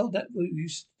 Alice, hold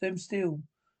them still.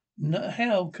 No,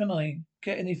 how can I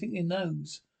get anything in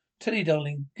those? Tilly,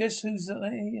 darling, guess who's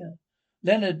here?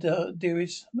 Leonard,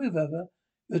 dearest, move over.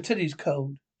 Your Tilly's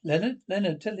cold. Leonard,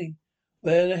 Tilly.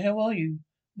 Where the hell are you?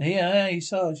 Here, hey,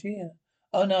 Sarge, here.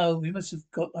 Oh no, we must have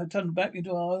I turned back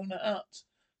into our own hut.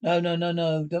 No.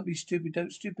 Don't be stupid,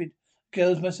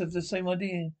 Girls must have the same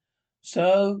idea.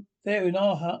 So, they're in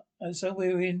our hut, and so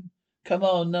we're in. Come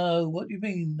on, no. What do you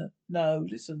mean? No,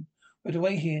 listen. We're to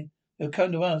wait here. They'll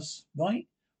come to us, right?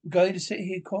 We're going to sit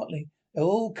here quietly.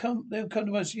 They'll come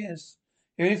to us, yes.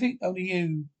 Hear anything? Only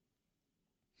you.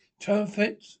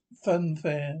 Trumpet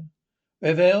funfair.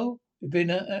 Revel, we've been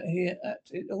here at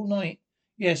it all night.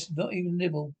 Yes, not even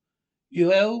nibble.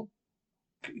 UL?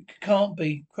 Can't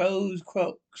be. Crows.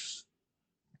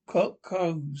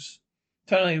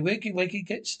 Tony, wakey,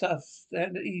 get stuff.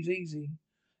 That is easy.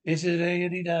 This is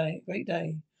a great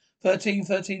day. 13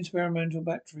 experimental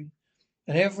battery.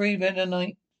 And every better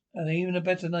night, and even a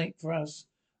better night for us.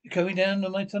 You're coming down to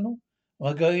my tunnel? Am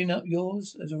I going up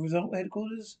yours as a result,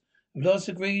 headquarters? Have last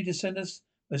agreed to send us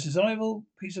a desirable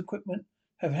piece of equipment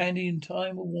have handy in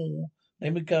time of war,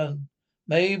 name a gun.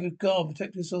 May God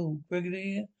protect us all.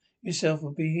 Brigadier, yourself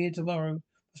will be here tomorrow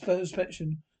for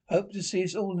inspection. Hope to see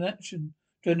us all in action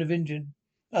during the Vindian.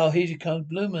 Oh, here you come,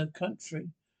 Bloomer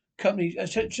Company.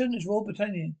 Attention, it's Royal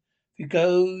Britannia. If he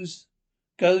goes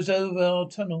over our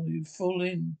tunnel, you fall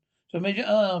in. So Major,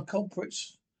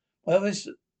 culprits. Well, this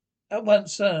at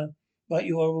once, sir. Right,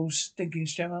 you are all stinking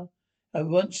stammer. At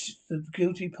once, the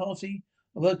guilty party.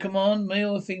 A word command,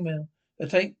 male or female. They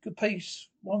take a pace,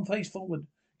 one pace forward.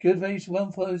 Good pace,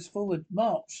 one pace forward.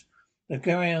 March. The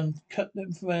ground, cut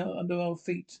them from under our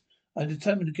feet. I'm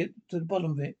determined to get to the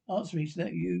bottom of it. Answer me, is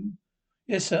that you?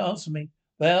 Yes, sir, answer me.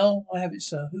 Well, I have it,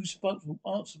 sir. Who's responsible?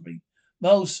 Answer me.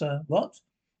 Moles, sir. What?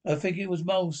 I think it was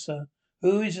moles, sir.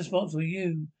 Who is responsible?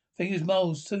 You. I think it was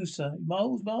moles too, sir.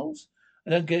 Moles? I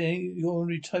don't get any your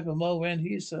ordinary type of mole around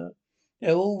here, sir.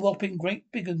 They're all whopping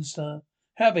great big uns, sir.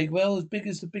 How big? Well, as big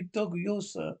as the big dog of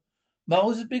yours, sir.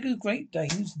 Moles as big as Great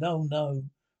Danes? No.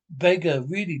 Bigger,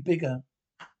 really bigger.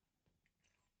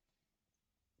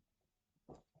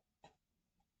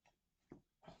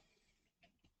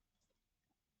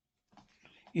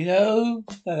 You know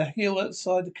that hill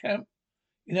outside the camp?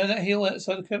 You know that hill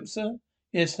outside the camp, sir?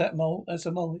 Yes, that's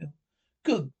a molehill.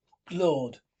 Good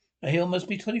Lord. The hill must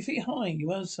be 20 feet high. You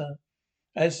will, sir.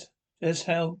 As That's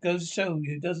how it goes to show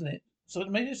you, doesn't it?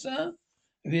 Sergeant Major, sir?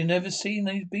 Have you never seen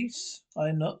these beasts?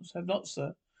 Have not,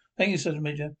 sir. Thank you, Sergeant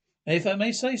Major. And if I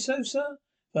may say so, sir,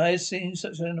 if I had seen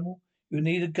such an animal, you would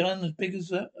need a gun as big as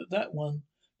that one.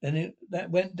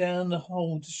 That went down the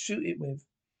hole to shoot it with.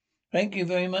 Thank you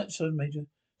very much, Sergeant Major.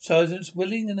 Sergeants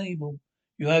willing and able.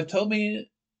 You have told me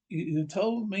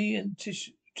in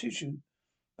tissue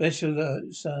special,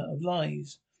 sir, of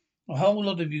lies. A whole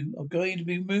lot of you are going to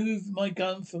remove my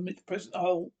gun from its present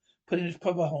hole, put it in its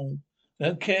proper hole. I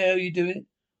don't care how you do it.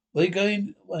 But you're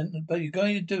going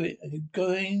to do it, and you're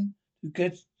going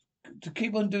to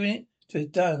keep on doing it till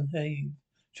it's done. Heave.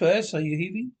 Travis, are you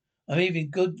heaving? I'm heaving.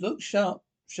 Good. Look sharp.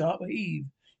 Heave.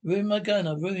 You ruin my gun.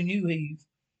 I'll ruin you. Heave.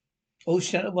 All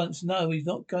shout at once. No, he's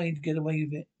not going to get away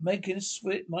with it. Making us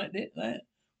sweat like that. What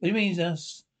do you mean,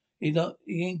 us? He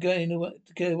ain't going to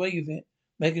get away with it.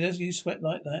 Making us you sweat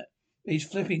like that. But he's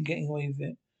flipping getting away with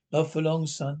it. Not for long,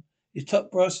 son. His top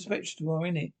brass suspects tomorrow,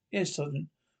 in it. Yes, Sergeant.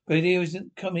 Brigadier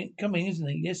isn't coming, isn't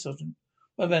he? Yes, Sergeant.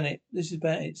 What about it? This is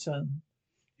about it, son.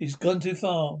 He's gone too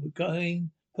far. We're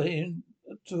going to put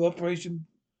into operation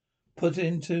Plan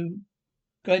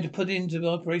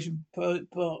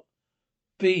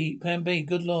B.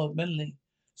 Good Lord, Melly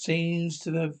seems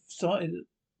to have turned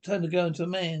the girl into a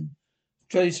man.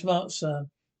 Very smart, sir.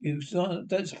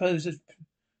 Don't suppose that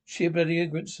sheer bloody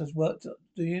ignorance has worked,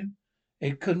 do you?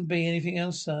 It couldn't be anything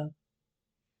else, sir.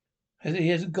 He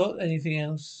hasn't got anything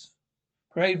else.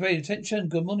 Pray, attention.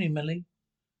 Good morning, Melly.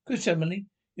 Good job, Melly.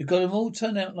 You've got 'em all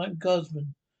turned out like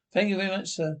guardsmen. Thank you very much,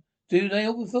 sir. Do they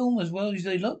all perform as well as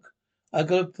they look? I'll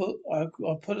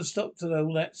put a stop to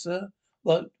all that, sir.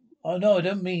 What? Oh, no, I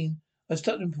don't mean. I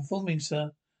stopped them performing,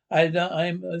 sir.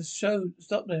 I'm a show.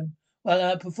 Stop them.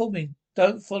 Well, performing.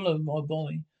 Don't follow, my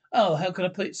boy. Oh, how can I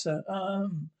put it, sir?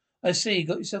 I see.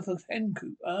 Got yourself a hen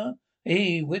coop, huh?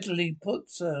 Wittily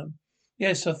put, sir.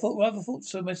 Yes, rather thought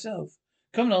so myself.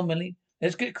 Come on, Millie.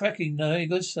 Let's get cracking. No, you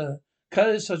good, sir.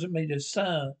 Colours, Sergeant Major,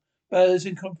 sir. Bows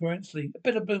incomprehensibly. A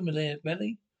bit of boomer there,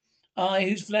 Melly. Aye,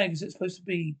 whose flag is it supposed to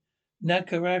be?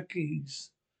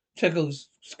 Nakaraki's. Chuckles.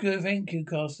 Thank you,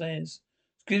 Carstairs.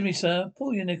 Excuse me, sir.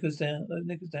 Pull your those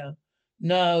knickers down.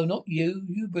 No, not you.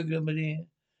 You Brigadier.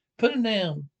 Put them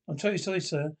down. I'm very sorry,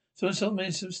 sir. Someone told me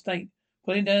it's a mistake.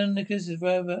 Putting down knickers is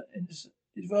rather innocent.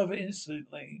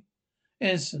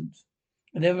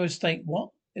 Never a mistake.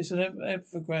 What? It's an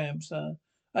epigram, sir.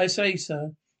 I say,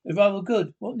 sir. It's rather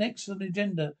good. What next on the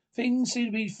agenda? Things seem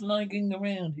to be flagging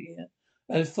around here.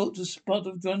 I thought to spot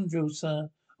of gun drill, sir.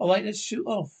 All right, let's shoot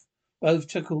off. Both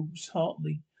chuckled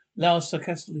heartily, laughed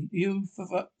sarcastically. You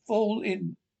fall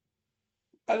in.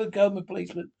 Have a government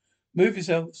policeman. Move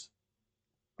yourselves.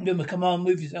 Number, come on,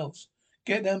 move yourselves.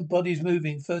 Get them bodies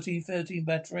moving. 13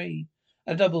 battery.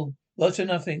 A double. Watch for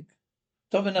nothing.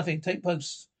 Stop for nothing. Take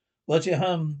posts. Watch your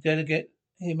Gotta get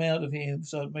him out of here,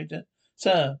 Sergeant Major.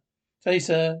 Sir. Say,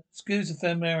 sir. Excuse the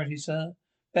familiarity, sir.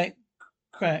 Back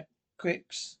crack.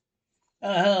 Cricks.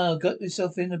 Ah, got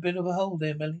yourself in a bit of a hole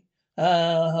there, Melly.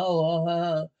 Ah, oh,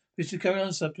 ah. Mr. Carry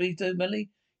on, sir. Please do, Melly.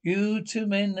 You two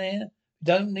men there.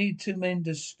 Don't need two men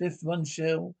to lift one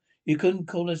shell. You couldn't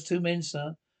call us two men,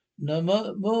 sir. No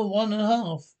more one and a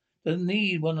half. Doesn't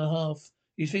need one and a half.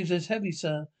 You think that's heavy,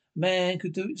 sir? Man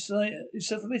could do it it's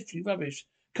self-mystery rubbish.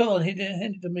 Come on, hand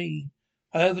it to me.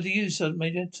 Over to you, Sergeant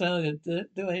Major.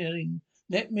 Do anything.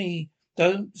 Let me.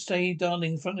 Don't stay,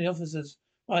 darling, in front of the officers.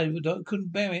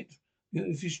 Couldn't bear it.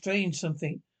 If you strain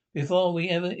something before we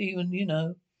ever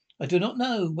even, I do not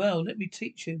know. Well, let me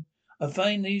teach you. I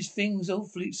find these things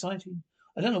awfully exciting.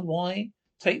 I don't know why.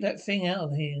 Take that thing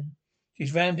out of here.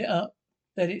 She's rammed it up.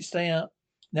 Let it stay up.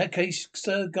 In that case,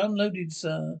 sir, gun loaded,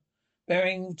 sir.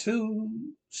 Bearing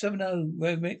 270,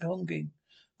 Remick honking.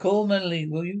 Call Melly,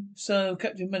 will you? Sir,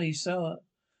 Captain Melly, sir.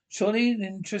 Surely, in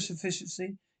interest of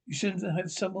efficiency, you shouldn't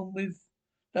have someone with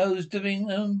those doing,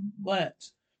 what?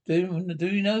 Do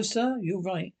you know, sir? You're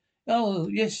right. Oh,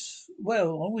 yes. Well,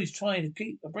 always trying to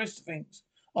keep abreast of things.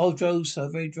 Oh, droll, sir.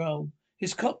 Very droll.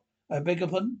 Hiscock? I beg your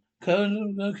pardon?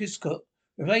 Colonel Hiscock.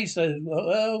 Replace those.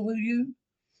 Well, will you?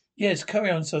 Yes, carry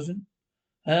on, Sergeant.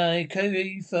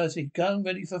 KV-30. Gun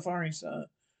ready for firing, sir.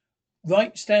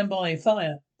 Right, stand by.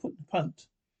 Fire. Put the punt.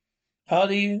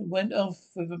 Hardy went off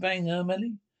with a bang,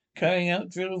 Melly. Carrying out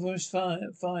drill for his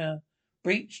fire.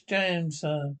 Breach jammed,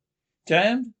 sir.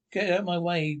 Jammed? Get out of my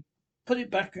way. Put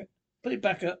it back up. Put it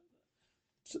back up.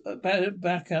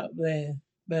 Back up there,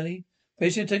 Melly.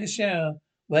 Patient, take a shower.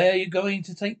 Where are you going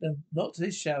to take them? Not to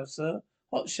this shower, sir.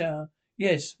 Hot shower.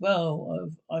 Yes, well,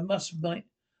 I must admit,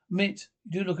 you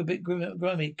do look a bit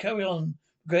grimy. Carry on.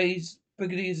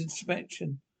 Brigadier's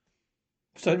inspection.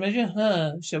 Sergeant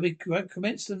Major, shall we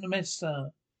commence the mess,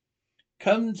 sir?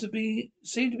 Seem to be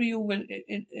already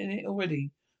in it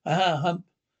already. Aha, hump.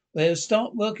 Well,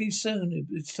 start working soon.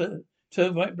 It's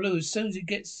turn right blue as soon as it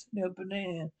gets in the open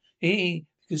air. You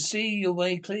can see your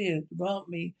way clear. Grant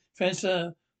me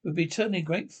transfer. Would be eternally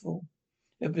grateful.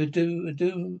 I would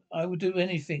do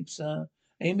anything, sir.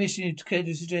 Any mission you care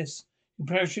to suggest? You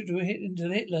parachute into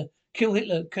Hitler. Kill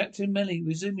Hitler. Captain Melly,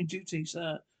 resuming duty,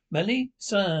 sir. Melly?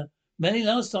 Sir. Melly,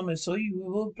 last time I saw you, you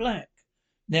were black.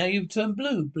 Now you've turned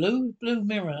blue. Blue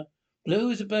mirror. Blue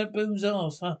is a baboon's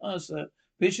ass. Ha ha, sir.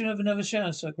 We should have another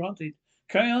shower, sir. Granted.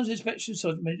 Carry on inspection,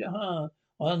 Sergeant Major. Ha.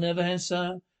 On the other hand,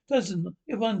 sir,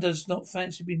 if one does not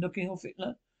fancy be knocking off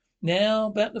Hitler. Now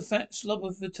about the fat slob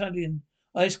of Italian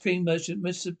ice cream merchant,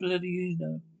 Mr.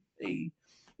 Bladiino.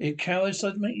 You coward,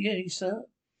 Sergeant Major. Yes, sir.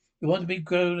 You want to be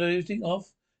everything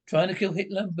off? Trying to kill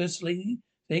Hitler, Mussolini?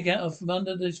 Take out from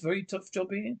under this very tough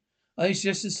job here? I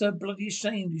suggest it's so bloody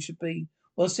ashamed you should be.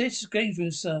 What's this? Games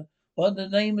room, sir. What the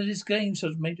name of this game,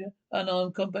 Sergeant Major?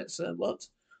 Unarmed combat, sir. What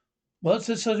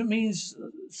the sergeant means,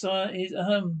 sir, is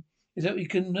that we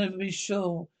can never be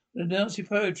sure when the Nazi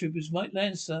paratroopers might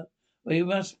land, sir. Well, you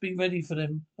must be ready for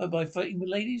them. Oh, by fighting with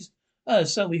ladies?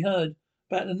 So we heard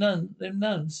about them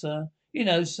nuns, sir. You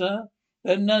know, sir,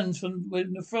 them nuns from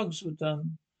when the frogs were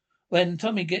done. When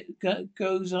Tommy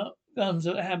goes up, guns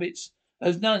at habits,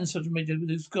 those nuns, Sergeant Major, with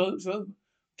those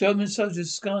German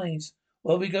soldiers' skies.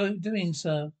 What are we doing,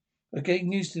 sir? We're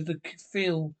getting used to the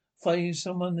feel fighting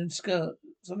someone in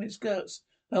skirts.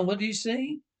 And what do you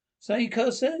say? Say,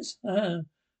 Carl says? Can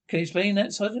you explain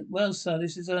that, Sergeant? Well, sir,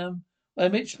 this is, a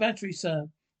mixed battery, sir.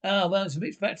 Well, it's a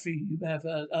mixed battery you have,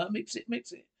 mix it.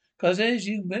 Cause as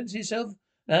you mix yourself,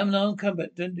 non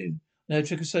combat, don't do. No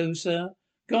trick or so, sir.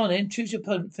 Go on then, choose your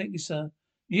opponent, thank you, sir.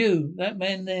 You, that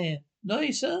man there. No,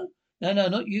 sir? No,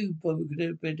 not you,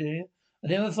 Brigadier. I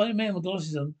never find a man with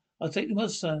glasses on. I'll take them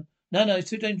off, sir. No, it's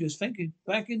too dangerous. Thank you.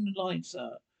 Back in the line,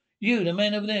 sir. You, the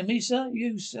man over there. Me, sir?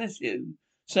 That's you.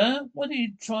 Sir, why don't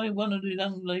you try one of the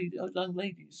young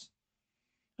ladies?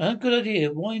 Good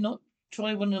idea. Why not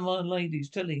try one of our ladies,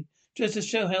 Tilly? Just to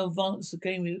show how advanced the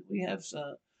game we have,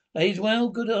 sir. Ladies,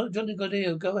 well, jolly good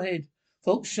idea. Go ahead.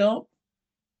 Ffoukes-Sharpe.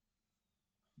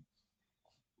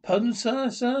 Pardon,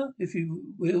 sir, if you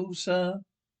will, sir.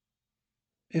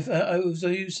 If I was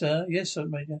you, sir. Yes, sir,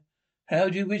 Major. How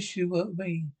do you wish you were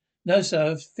me? No,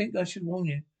 sir, I think I should warn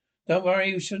you. Don't worry,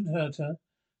 you shouldn't hurt her.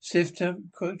 Stiff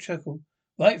chuckle.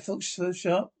 Right,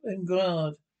 Ffoukes-Sharpe, en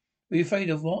garde. Were you afraid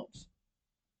of what?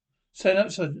 Stand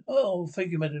up, sir. Oh,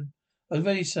 thank you, madam. I was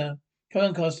ready, sir. Come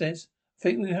on, Carstairs. I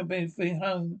think we have been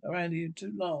hung around here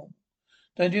too long.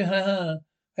 Don't you, ha.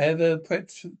 I have a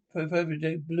perfect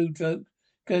blue joke.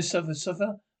 Go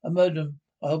suffer. I murder them.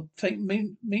 I'll take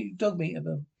dog meat of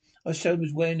them. I showed him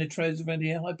was wearing the trousers around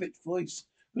here, high pitched voice.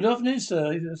 Good afternoon,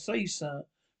 sir. Say, sir.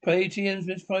 Pray ATM's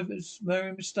Miss Private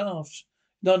Murray Moustache.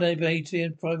 Not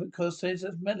ATM Private Carstairs,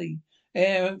 that's Melly.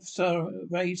 Air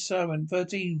Raid Siren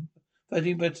 13.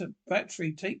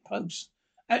 battery, take post.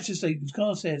 Action stations,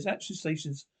 car says, action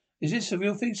stations. Is this the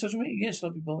real thing, Sergeant? Yes,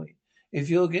 lovely boy.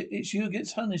 If it's you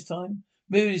gets hung this time.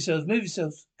 Move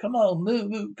yourselves. Come on,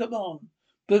 move, come on.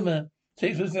 Boomer,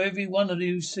 takes for every one of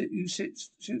you shoots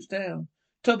down.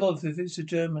 Top off if it's a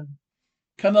German.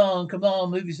 Come on,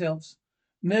 move yourselves.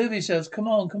 Move yourselves, come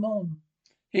on.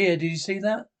 Here, did you see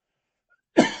that?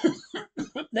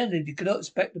 Leonard, you cannot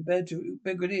expect the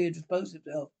Brigadier to dispose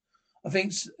himself. I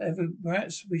think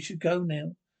perhaps we should go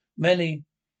now. Melly,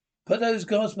 put those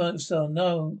gas masks on.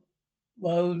 No,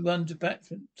 well, run to back.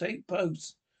 Take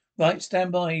post. Right,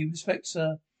 stand by. You respect,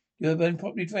 sir. You have been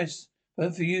properly dressed.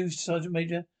 But for you, Sergeant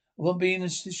Major, I won't be in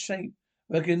this shape.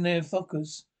 Reckon they're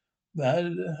fuckers.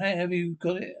 Well, have you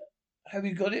got it? Have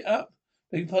you got it up?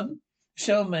 Beg your pardon?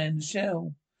 Shell, man, the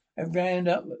shell. And round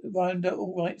up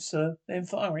all right, sir. Then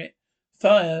fire it.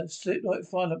 Fire, slip like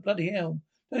fire, bloody hell.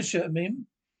 Don't shoot at me.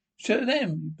 Shoot at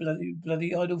them, you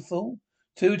bloody idle fool.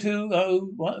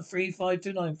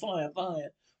 220-13529,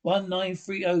 fire.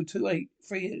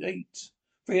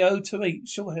 19302838.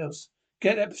 Shorthouse.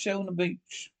 Get that shell on the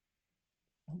beach.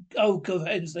 Oh, God,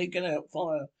 heavens, they get out,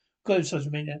 fire. Good,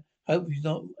 Sergeant Major. Hope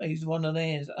he's one of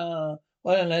theirs. Well,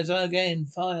 lads, again,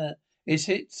 fire. It's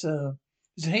hit, sir.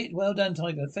 It's a hit. Well done,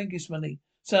 Tiger. Thank you, Smelly.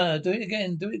 Sir, do it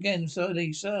again,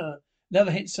 slowly, sir.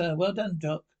 Another hit, sir. Well done,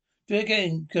 Doc. Do it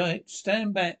again. Go.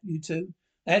 Stand back, you two.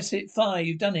 That's it. Fire.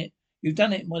 You've done it. You've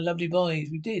done it, my lovely boys.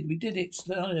 We did it.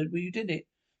 Leonard, you did it.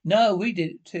 No, we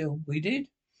did it, Till. We did?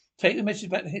 Take the message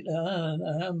back to Hitler.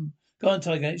 Go on,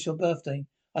 Tiger. It's your birthday.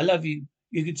 I love you.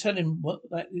 You can tell him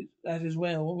that as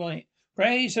well. All right.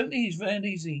 Pray, so easy, very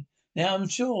easy. Now I'm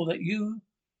sure that you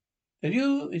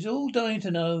is all dying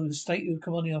to know the state of the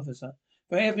commanding officer.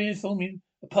 Very happy to inform you,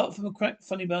 apart from a cracked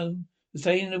funny bone, the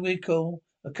state in the recall,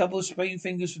 a couple of sprained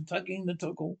fingers from tugging the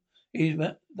toggle,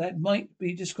 that might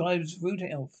be described as rude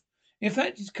health. In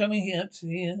fact, he's coming here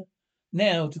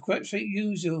now to congratulate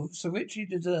you as you so richly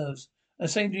deserves. And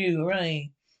same to you,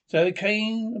 hooray. So it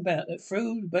came about that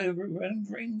through the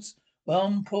renderings,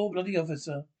 one poor bloody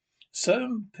officer, a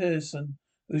certain person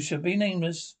who shall be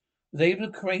nameless, was able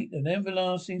to create an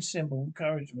everlasting symbol of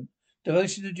encouragement,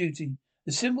 devotion to duty.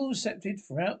 The symbol accepted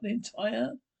throughout the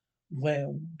entire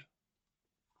world.